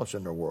balance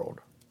in the world.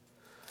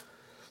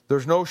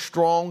 There's no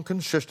strong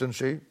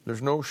consistency.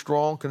 There's no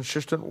strong,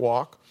 consistent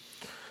walk.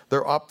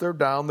 They're up, they're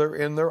down, they're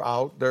in, they're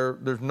out.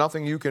 There's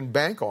nothing you can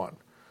bank on.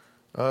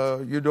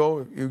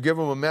 You give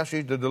them a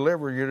message to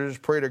deliver, you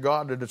just pray to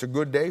God that it's a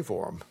good day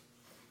for them.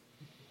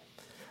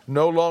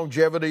 No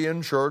longevity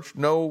in church,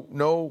 no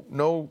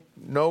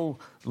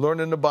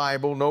learning the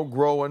Bible, no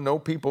growing, no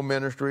people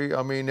ministry.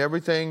 I mean,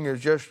 everything is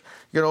just,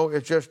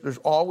 it's just, there's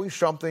always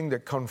something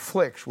that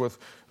conflicts with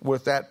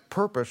that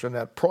purpose and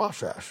that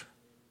process.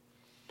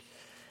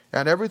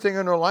 And everything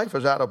in their life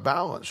is out of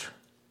balance.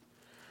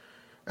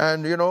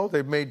 And,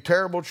 they've made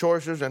terrible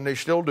choices, and they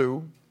still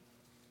do.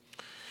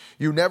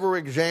 You never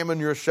examine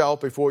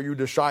yourself before you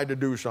decide to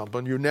do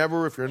something. You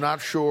never, if you're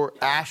not sure,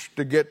 ask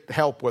to get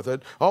help with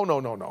it. Oh,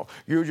 no.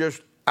 You're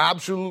just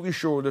absolutely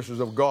sure this is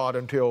of God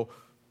until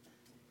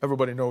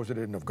everybody knows it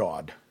isn't of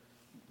God.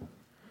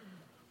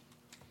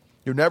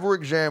 You never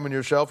examine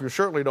yourself. You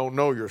certainly don't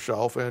know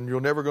yourself, and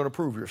you're never going to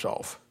prove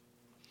yourself.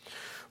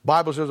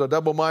 Bible says a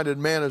double-minded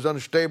man is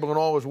unstable in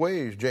all his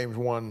ways, James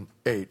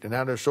 1:8, and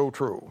that is so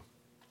true.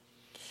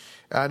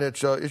 And it's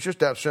just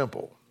that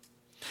simple.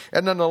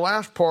 And then the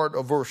last part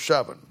of verse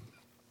 7,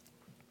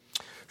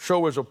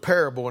 so is a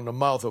parable in the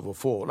mouth of a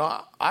fool.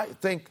 Now, I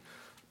think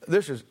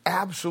this is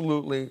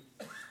absolutely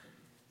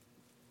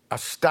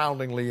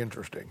astoundingly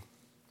interesting.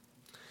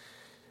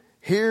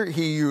 Here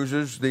he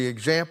uses the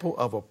example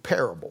of a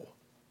parable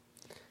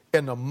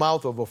in the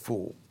mouth of a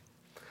fool.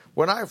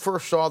 When I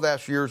first saw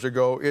that years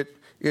ago,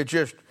 I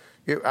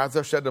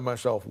just said to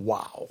myself,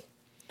 wow.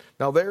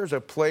 Now, there's a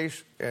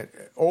place,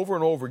 over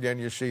and over again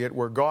you see it,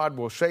 where God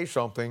will say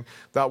something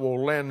that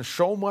will lend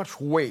so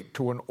much weight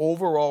to an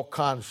overall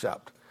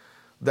concept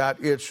that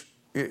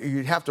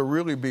you'd have to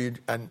really be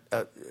an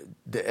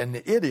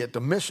idiot to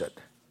miss it.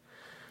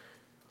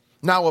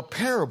 Now, a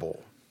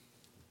parable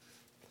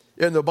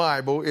in the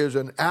Bible is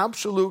an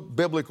absolute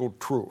biblical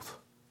truth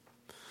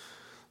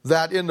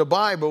that in the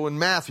Bible, in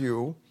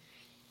Matthew,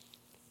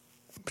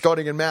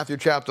 starting in Matthew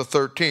chapter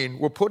 13,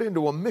 were put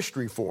into a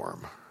mystery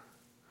form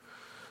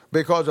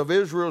because of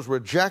Israel's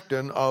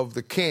rejection of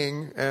the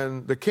king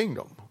and the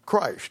kingdom,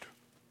 Christ.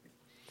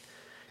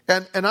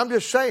 And I'm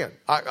just saying,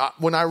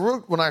 when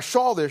I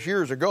saw this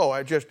years ago,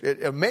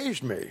 it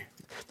amazed me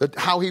that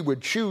how he would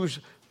choose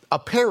a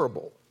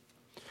parable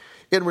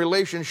in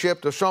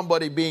relationship to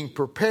somebody being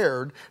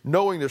prepared,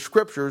 knowing the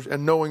scriptures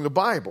and knowing the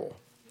Bible.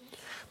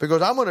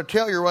 Because I'm going to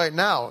tell you right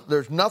now,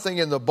 there's nothing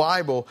in the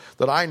Bible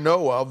that I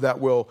know of that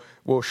will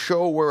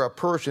show where a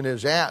person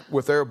is at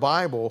with their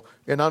Bible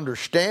in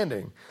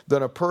understanding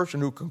than a person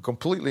who can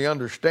completely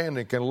understand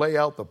and can lay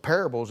out the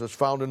parables that's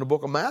found in the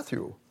book of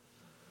Matthew.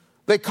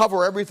 They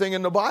cover everything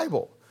in the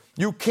Bible.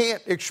 You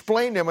can't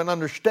explain them and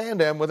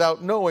understand them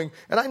without knowing.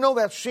 And I know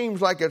that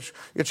seems like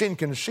it's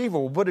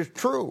inconceivable, but it's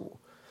true.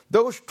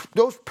 Those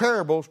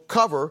parables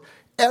cover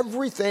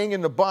everything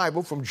in the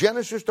Bible from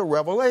Genesis to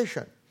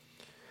Revelation.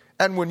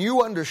 And when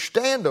you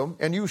understand them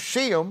and you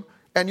see them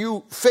and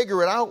you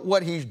figure it out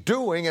what he's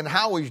doing and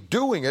how he's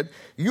doing it,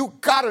 you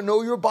got to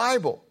know your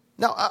Bible.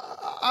 Now,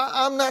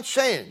 I'm not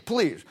saying,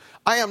 please,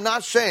 I am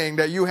not saying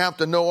that you have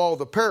to know all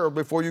the parables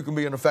before you can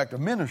be an effective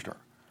minister.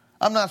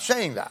 I'm not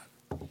saying that.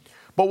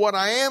 But what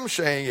I am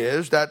saying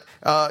is that,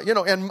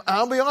 and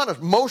I'll be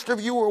honest, most of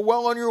you are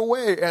well on your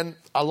way and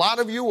a lot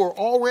of you are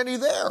already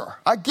there.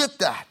 I get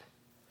that.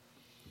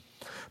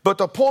 But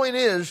the point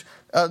is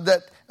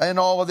that in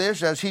all of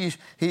this, as he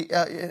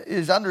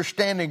is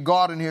understanding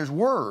God and his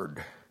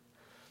word.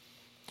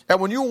 And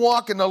when you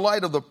walk in the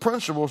light of the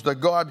principles that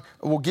God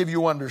will give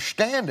you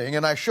understanding,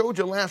 and I showed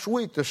you last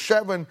week the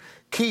 7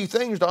 key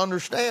things to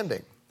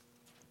understanding.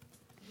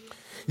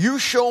 You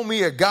show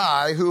me a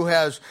guy who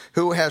has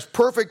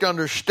perfect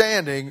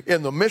understanding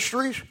in the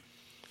mysteries,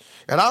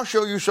 and I'll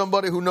show you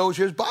somebody who knows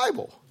his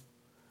Bible.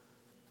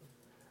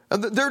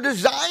 And they're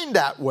designed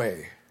that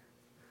way.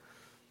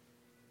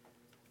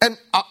 And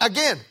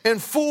again,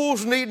 and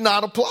fools need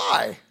not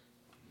apply.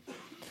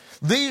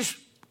 These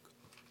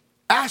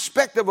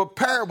aspect of a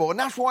parable, and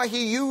that's why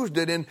he used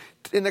it in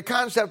the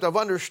concept of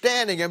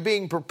understanding and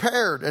being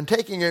prepared and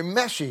taking a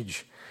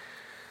message.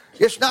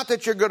 It's not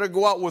that you're going to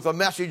go out with a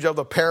message of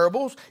the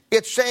parables.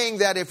 It's saying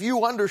that if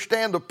you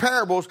understand the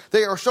parables,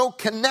 they are so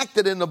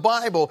connected in the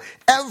Bible.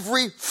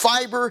 Every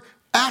fiber,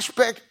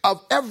 aspect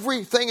of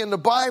everything in the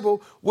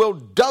Bible will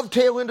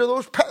dovetail into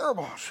those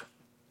parables.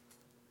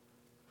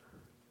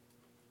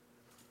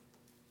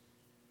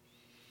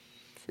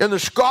 In the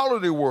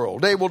scholarly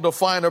world, they will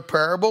define a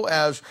parable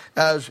as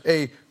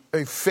a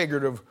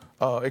figurative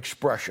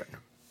expression,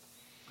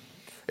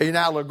 an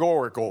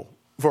allegorical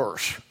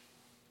verse,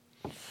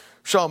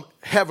 some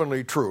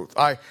heavenly truth.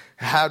 I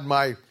had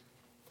my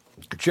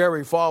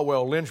Jerry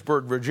Falwell,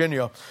 Lynchburg,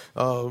 Virginia,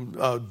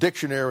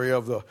 dictionary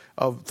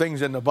of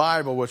things in the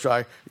Bible, which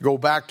I go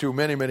back to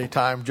many, many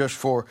times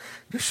just to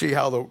see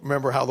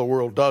remember how the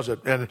world does it.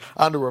 And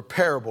under a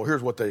parable,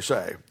 here's what they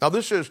say. Now,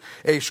 this is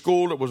a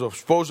school that was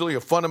supposedly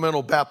a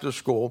fundamental Baptist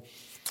school,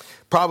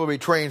 probably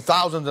trained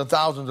thousands and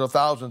thousands and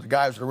thousands of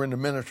guys that are in the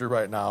ministry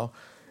right now.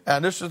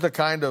 And this is the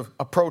kind of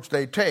approach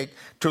they take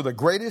to the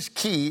greatest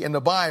key in the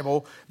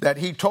Bible, that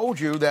he told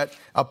you that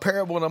a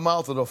parable in the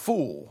mouth of the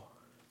fool.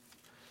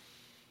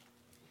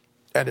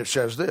 And it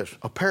says this: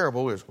 a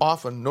parable is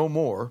often no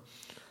more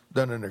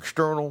than an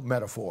external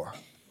metaphor,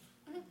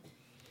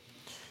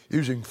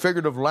 using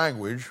figurative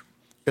language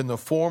in the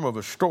form of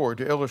a story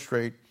to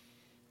illustrate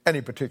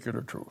any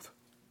particular truth.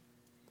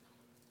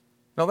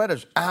 Now, that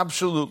is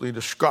absolutely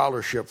the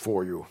scholarship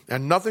for you,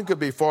 and nothing could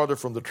be farther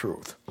from the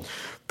truth.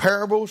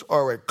 Parables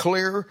are a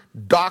clear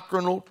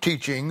doctrinal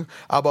teaching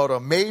about a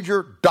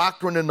major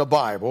doctrine in the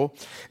Bible,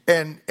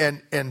 and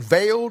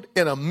veiled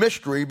in a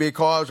mystery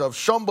because of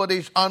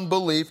somebody's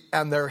unbelief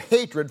and their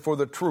hatred for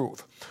the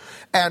truth.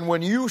 And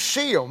when you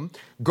see them,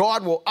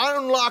 God will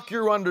unlock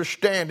your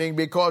understanding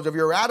because of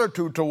your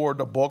attitude toward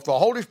the book. The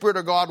Holy Spirit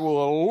of God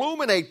will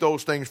illuminate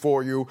those things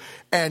for you,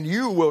 and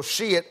you will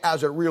see it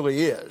as it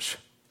really is.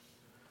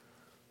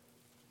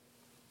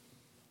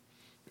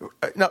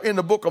 Now, in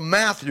the book of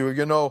Matthew,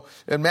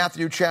 in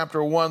Matthew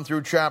chapter 1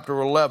 through chapter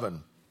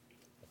 11,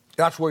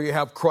 that's where you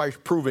have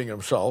Christ proving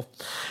himself.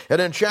 And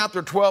in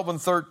chapter 12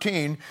 and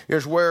 13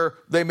 is where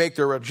they make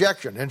their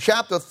rejection. In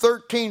chapter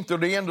 13 through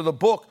the end of the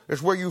book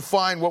is where you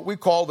find what we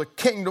call the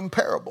kingdom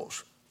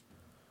parables.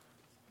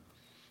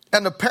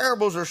 And the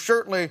parables are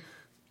certainly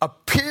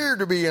appear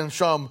to be in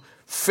some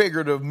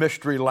figurative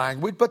mystery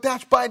language, but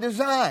that's by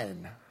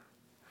design.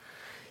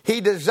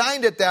 He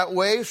designed it that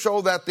way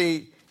so that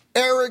the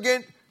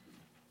arrogant,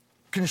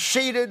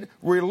 conceited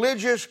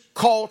religious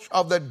cults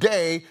of the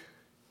day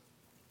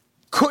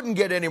couldn't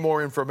get any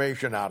more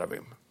information out of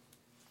him.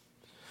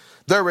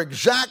 Their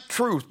exact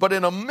truth, but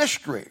in a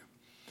mystery,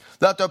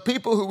 that the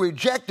people who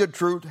rejected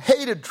truth,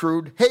 hated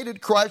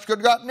Christ, could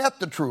have gotten at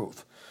the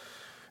truth.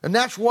 And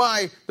that's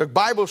why the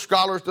Bible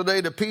scholars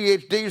today, the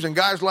PhDs and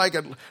guys like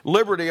at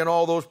Liberty and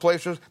all those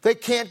places, they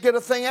can't get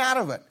a thing out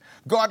of it.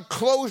 God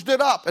closed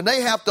it up, and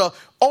they have to,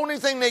 only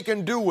thing they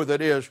can do with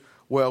it is,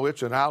 well,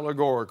 it's an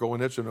allegorical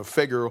and it's in a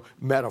figure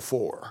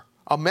metaphor.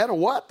 A meta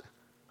what?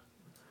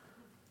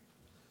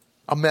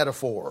 A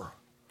metaphor.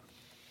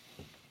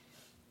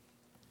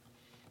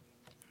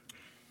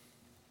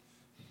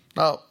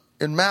 Now,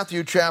 in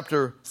Matthew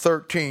chapter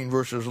 13,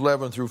 verses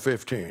 11 through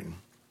 15,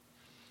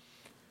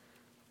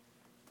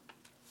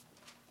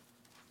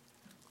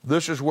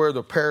 this is where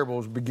the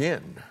parables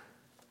begin.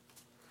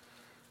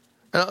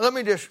 Now, let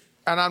me just,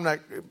 and I'm not,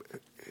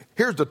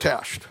 here's the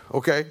test,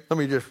 okay? Let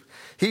me just,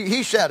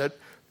 he said it,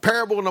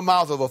 parable in the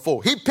mouth of a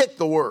fool. He picked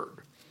the word.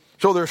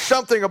 So there's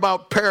something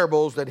about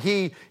parables that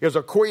he is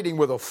equating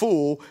with a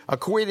fool,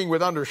 equating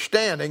with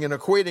understanding, and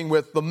equating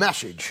with the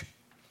message.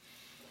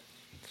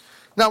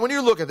 Now, when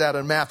you look at that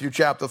in Matthew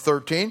chapter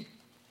 13,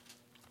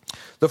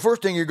 the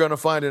first thing you're going to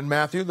find in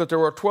Matthew that there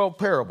are 12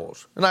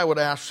 parables. And I would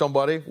ask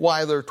somebody,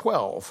 why there are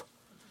 12?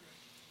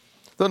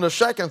 Then the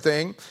second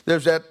thing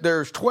is that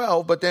there's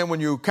 12, but then when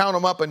you count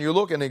them up and you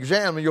look and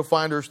examine, you'll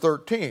find there's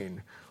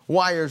 13.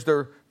 Why is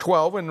there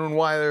 12 and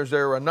why is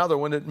there another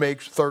one that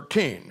makes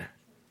 13?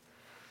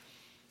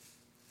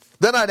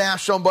 Then I'd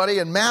ask somebody,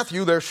 in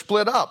Matthew, they're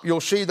split up.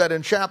 You'll see that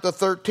in chapter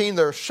 13,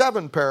 there are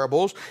 7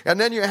 parables, and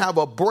then you have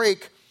a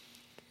break,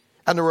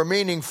 and the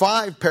remaining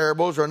 5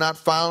 parables are not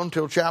found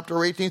till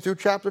chapter 18 through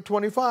chapter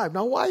 25.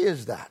 Now, why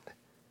is that?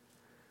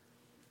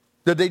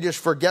 Did they just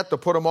forget to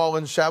put them all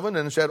in 7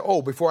 and said,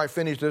 oh, before I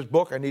finish this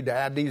book, I need to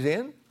add these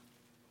in?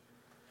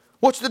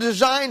 What's the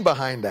design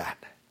behind that?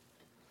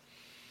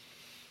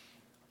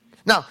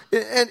 Now,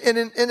 and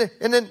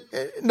then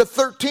the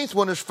 13th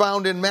one is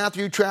found in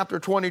Matthew chapter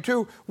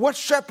 22. What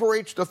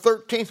separates the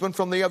 13th one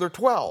from the other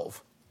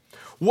 12?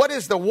 What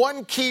is the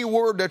one key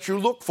word that you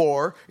look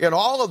for in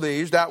all of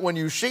these that when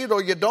you see it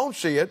or you don't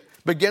see it,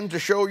 begin to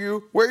show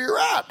you where you're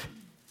at?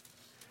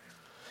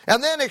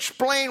 And then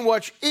explain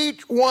what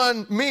each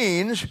one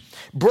means,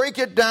 break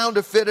it down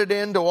to fit it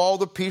into all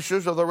the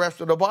pieces of the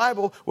rest of the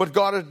Bible, what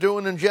God is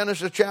doing in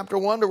Genesis chapter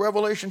 1 to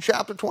Revelation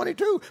chapter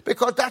 22,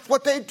 because that's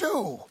what they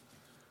do.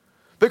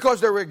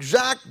 Because they're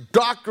exact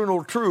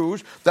doctrinal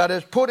truths that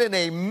is put in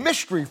a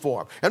mystery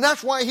form. And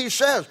that's why he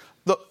says,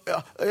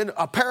 in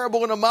a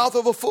parable in the mouth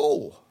of a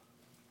fool.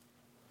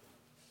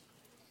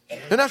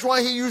 And that's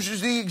why he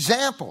uses the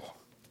example.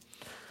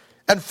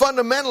 And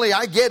fundamentally,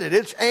 I get it.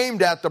 It's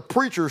aimed at the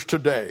preachers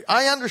today.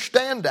 I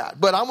understand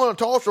that. But I'm going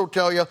to also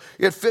tell you,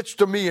 it fits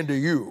to me and to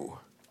you.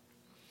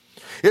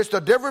 It's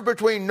the difference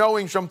between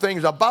knowing some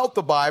things about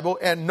the Bible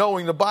and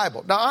knowing the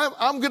Bible. Now,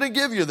 I'm going to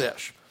give you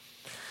this.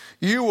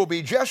 You will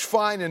be just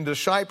fine in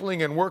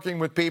discipling and working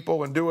with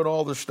people and doing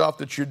all the stuff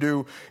that you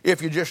do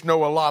if you just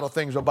know a lot of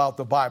things about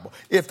the Bible.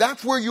 If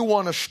that's where you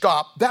want to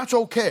stop, that's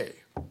okay.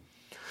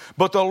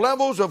 But the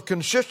levels of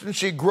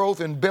consistency, growth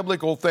in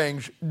biblical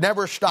things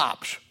never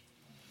stops.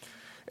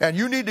 And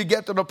you need to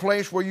get to the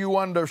place where you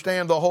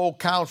understand the whole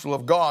counsel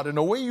of God. And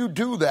the way you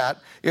do that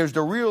is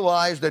to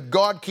realize that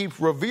God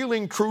keeps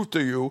revealing truth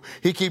to you.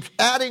 He keeps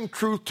adding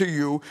truth to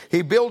you.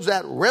 He builds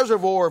that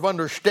reservoir of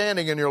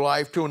understanding in your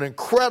life to an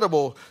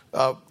incredible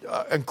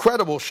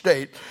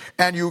state.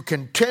 And you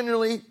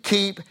continually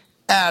keep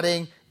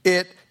adding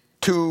it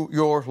to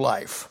your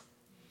life.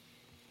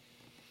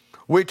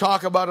 We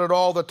talk about it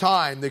all the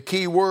time. The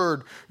key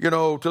word,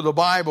 to the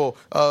Bible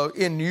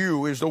in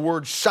you is the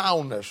word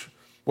soundness.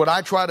 What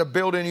I try to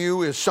build in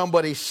you is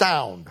somebody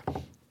sound,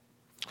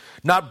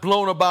 not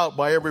blown about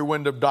by every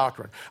wind of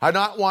doctrine.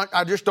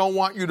 I just don't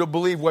want you to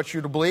believe what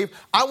you believe.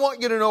 I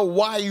want you to know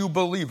why you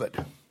believe it.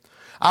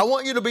 I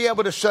want you to be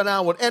able to sit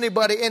down with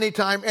anybody,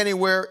 anytime,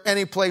 anywhere,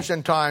 any place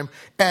and time,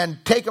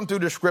 and take them through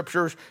the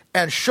scriptures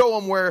and show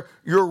them where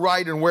you're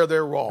right and where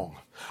they're wrong.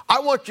 I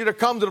want you to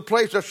come to the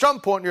place at some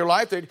point in your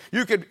life that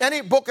you could, any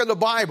book of the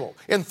Bible,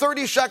 in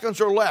 30 seconds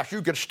or less,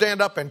 you could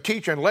stand up and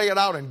teach and lay it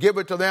out and give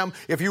it to them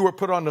if you were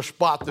put on the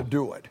spot to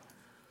do it.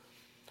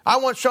 I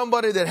want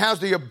somebody that has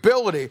the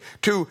ability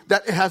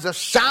that has a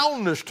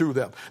soundness to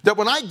them. That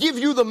when I give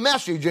you the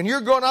message and you're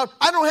going out,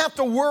 I don't have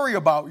to worry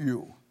about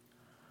you.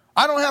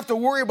 I don't have to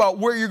worry about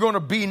where you're going to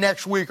be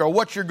next week or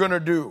what you're going to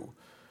do.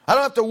 I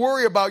don't have to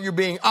worry about you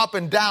being up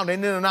and down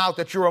and in and out,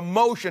 that your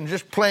emotions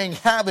just playing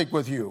havoc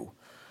with you.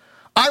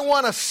 I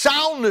want a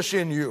soundness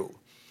in you.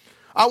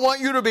 I want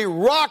you to be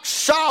rock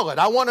solid.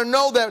 I want to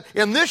know that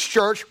in this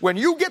church, when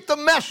you get the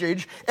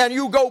message and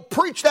you go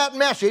preach that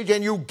message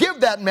and you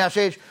give that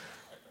message,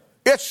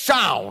 it's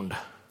sound.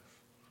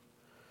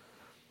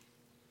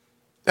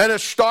 And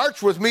it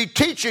starts with me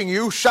teaching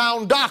you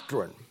sound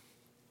doctrine.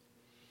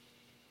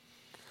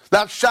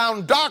 That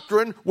sound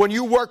doctrine, when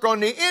you work on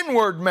the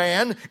inward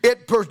man,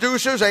 it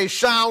produces a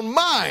sound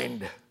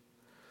mind.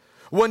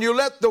 When you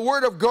let the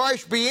word of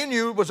Christ be in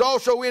you, it was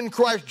also in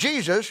Christ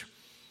Jesus,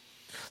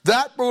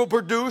 that will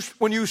produce,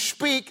 when you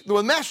speak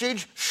the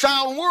message,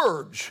 sound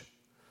words.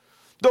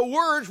 The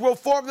words will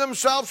form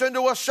themselves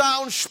into a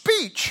sound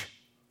speech.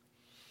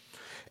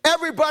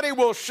 Everybody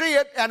will see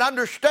it and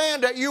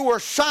understand that you are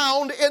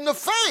sound in the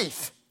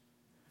faith.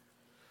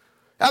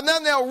 And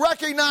then they'll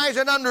recognize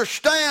and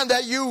understand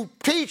that you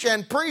teach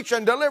and preach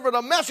and deliver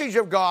the message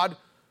of God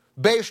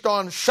based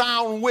on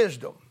sound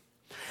wisdom.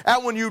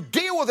 And when you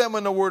deal with them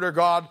in the Word of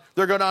God,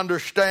 they're going to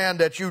understand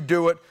that you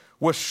do it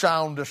with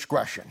sound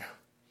discretion.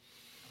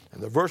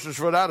 And the verses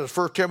for that is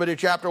 1 Timothy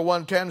chapter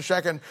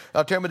 1:10,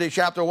 2 Timothy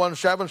chapter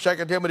 1:7,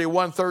 2 Timothy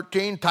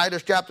 1:13,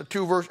 Titus chapter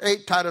 2 verse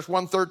 8, Titus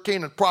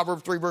 1:13, and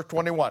Proverbs 3 verse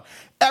 21.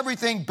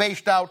 Everything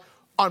based out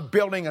on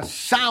building a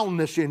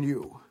soundness in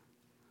you.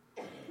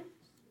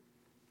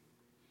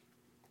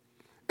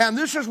 And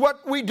this is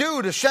what we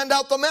do to send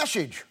out the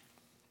message.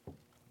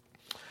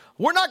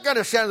 We're not going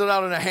to send it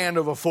out in the hand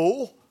of a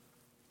fool,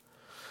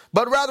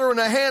 but rather in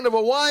the hand of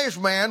a wise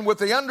man with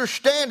the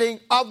understanding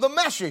of the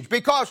message.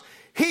 Because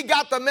he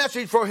got the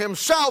message for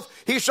himself.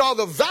 He saw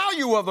the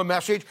value of the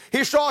message.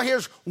 He saw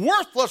his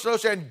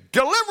worthlessness in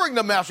delivering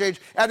the message.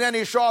 And then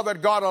he saw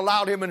that God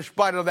allowed him, in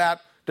spite of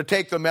that, to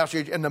take the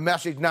message. And the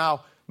message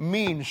now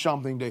means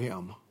something to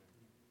him.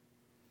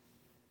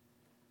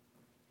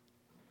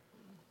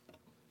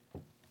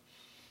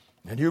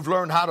 And you've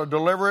learned how to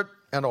deliver it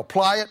and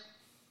apply it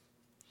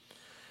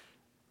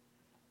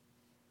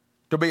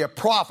to be a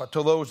prophet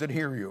to those that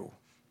hear you.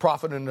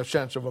 Prophet in the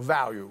sense of a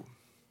value.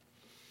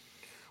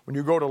 When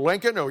you go to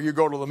Lincoln, or you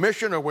go to the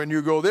mission, or when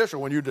you go this, or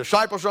when you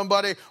disciple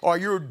somebody, or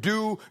you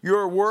do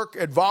your work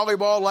at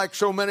volleyball like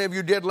so many of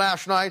you did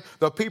last night,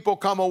 the people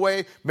come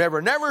away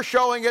never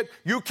showing it.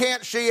 You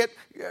can't see it.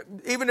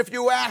 Even if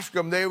you ask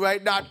them, they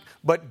might not.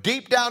 But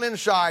deep down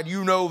inside,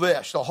 you know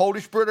this. The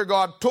Holy Spirit of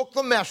God took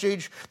the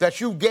message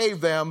that you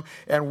gave them,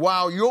 and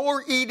while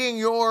you're eating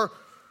your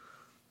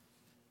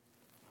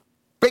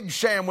big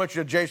sandwich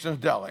at Jason's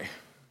Deli,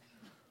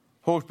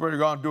 Holy Spirit of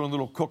God doing a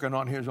little cooking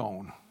on his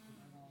own.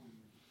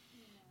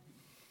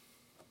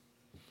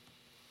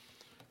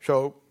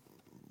 So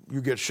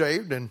you get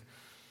saved, and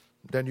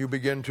then you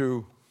begin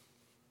to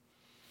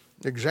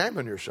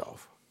examine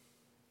yourself.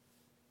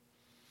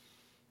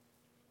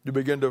 You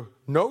begin to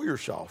know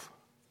yourself.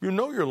 You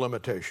know your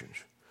limitations.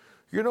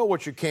 You know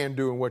what you can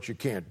do and what you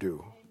can't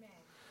do. Amen.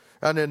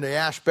 And in the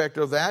aspect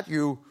of that,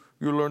 you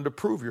learn to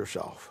prove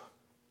yourself.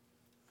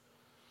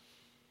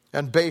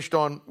 And based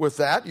on with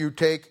that, you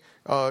take,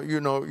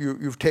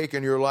 you've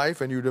taken your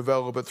life and you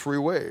develop it three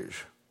ways.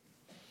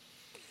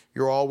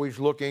 You're always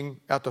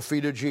looking at the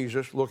feet of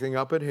Jesus, looking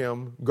up at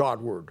him,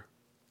 Godward.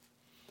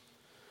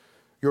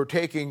 You're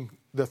taking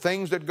the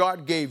things that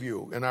God gave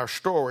you in our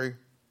story,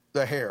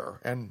 the hair.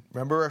 And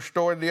remember our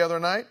story the other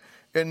night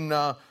in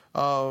 1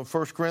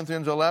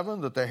 Corinthians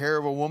 11, that the hair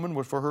of a woman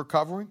was for her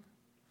covering?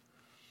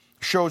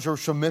 Shows her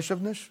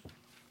submissiveness.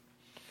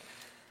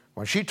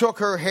 When she took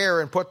her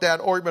hair and put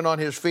that ointment on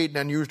his feet and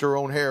then used her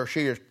own hair,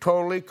 she is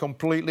totally,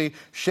 completely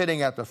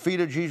sitting at the feet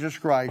of Jesus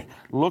Christ,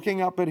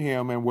 looking up at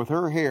him, and with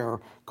her hair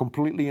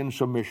completely in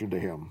submission to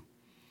him.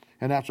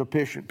 And that's a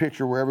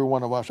picture where every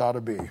one of us ought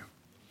to be.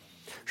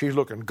 She's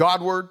looking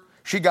Godward,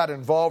 She got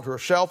involved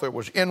herself. It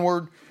was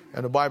inward.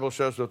 And the Bible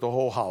says that the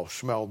whole house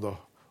smelled the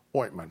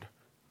ointment.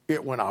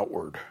 It went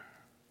outward.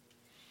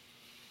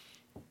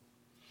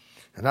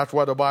 And that's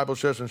why the Bible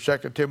says in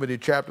 2 Timothy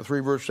chapter 3,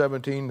 verse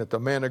 17, that the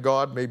man of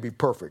God may be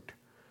perfect,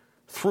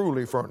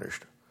 thoroughly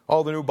furnished.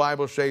 All the new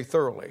Bibles say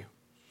thoroughly.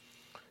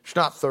 It's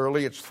not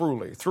thoroughly, it's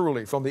thoroughly.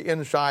 Thoroughly, from the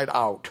inside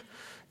out.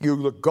 You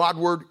look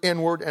Godward,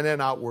 inward, and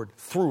then outward.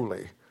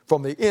 Thoroughly.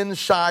 From the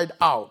inside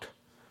out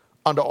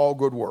unto all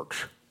good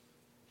works.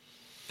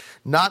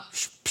 Not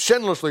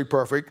sinlessly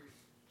perfect,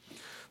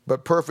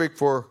 but perfect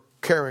for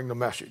carrying the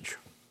message.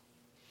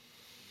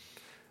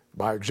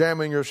 By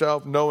examining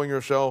yourself, knowing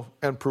yourself,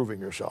 and proving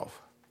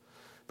yourself.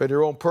 But in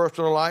your own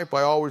personal life,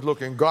 by always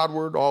looking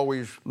Godward,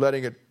 always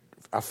letting it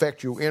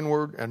affect you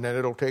inward, and then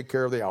it'll take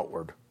care of the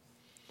outward.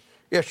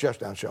 It's just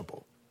that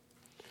simple.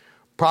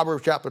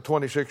 Proverbs chapter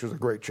 26 is a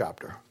great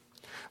chapter.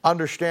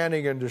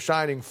 Understanding and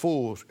deciding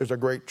fools is a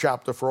great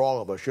chapter for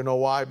all of us. You know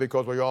why?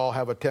 Because we all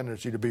have a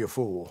tendency to be a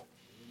fool.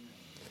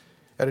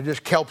 And it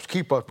just helps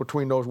keep us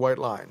between those white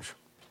lines.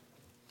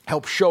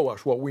 Helps show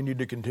us what we need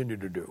to continue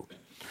to do.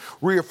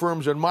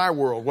 Reaffirms in my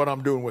world what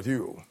I'm doing with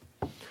you.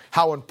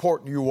 How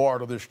important you are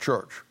to this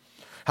church.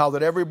 How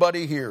that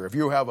everybody here, if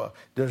you have a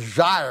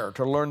desire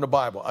to learn the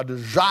Bible, a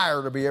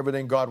desire to be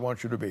everything God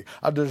wants you to be,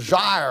 a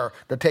desire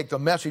to take the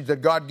message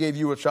that God gave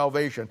you at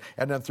salvation,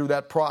 and then through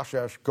that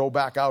process, go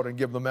back out and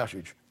give the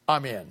message,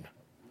 I'm in.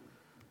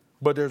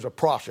 But there's a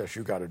process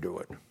you got to do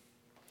it.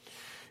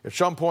 At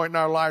some point in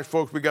our lives,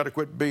 folks, we got to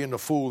quit being the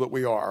fool that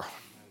we are.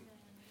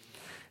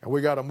 And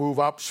we got to move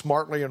up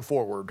smartly and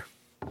forward.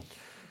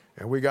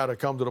 And we got to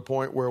come to the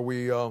point where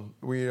we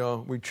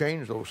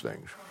change those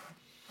things.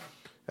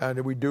 And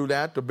we do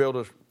that to build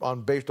us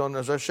based on,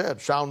 as I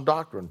said, sound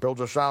doctrine, builds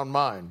a sound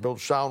mind,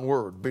 builds sound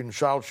word, builds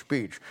sound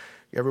speech.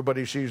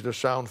 Everybody sees the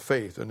sound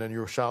faith, and then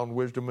your sound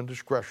wisdom and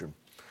discretion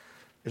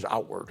is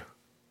outward.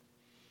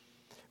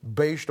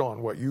 Based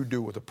on what you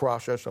do with the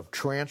process of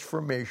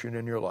transformation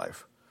in your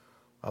life,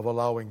 of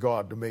allowing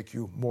God to make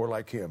you more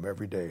like Him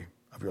every day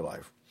of your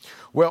life.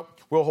 Well,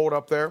 we'll hold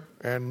up there,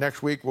 and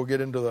next week we'll get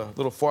into the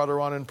little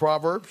farther on in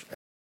Proverbs.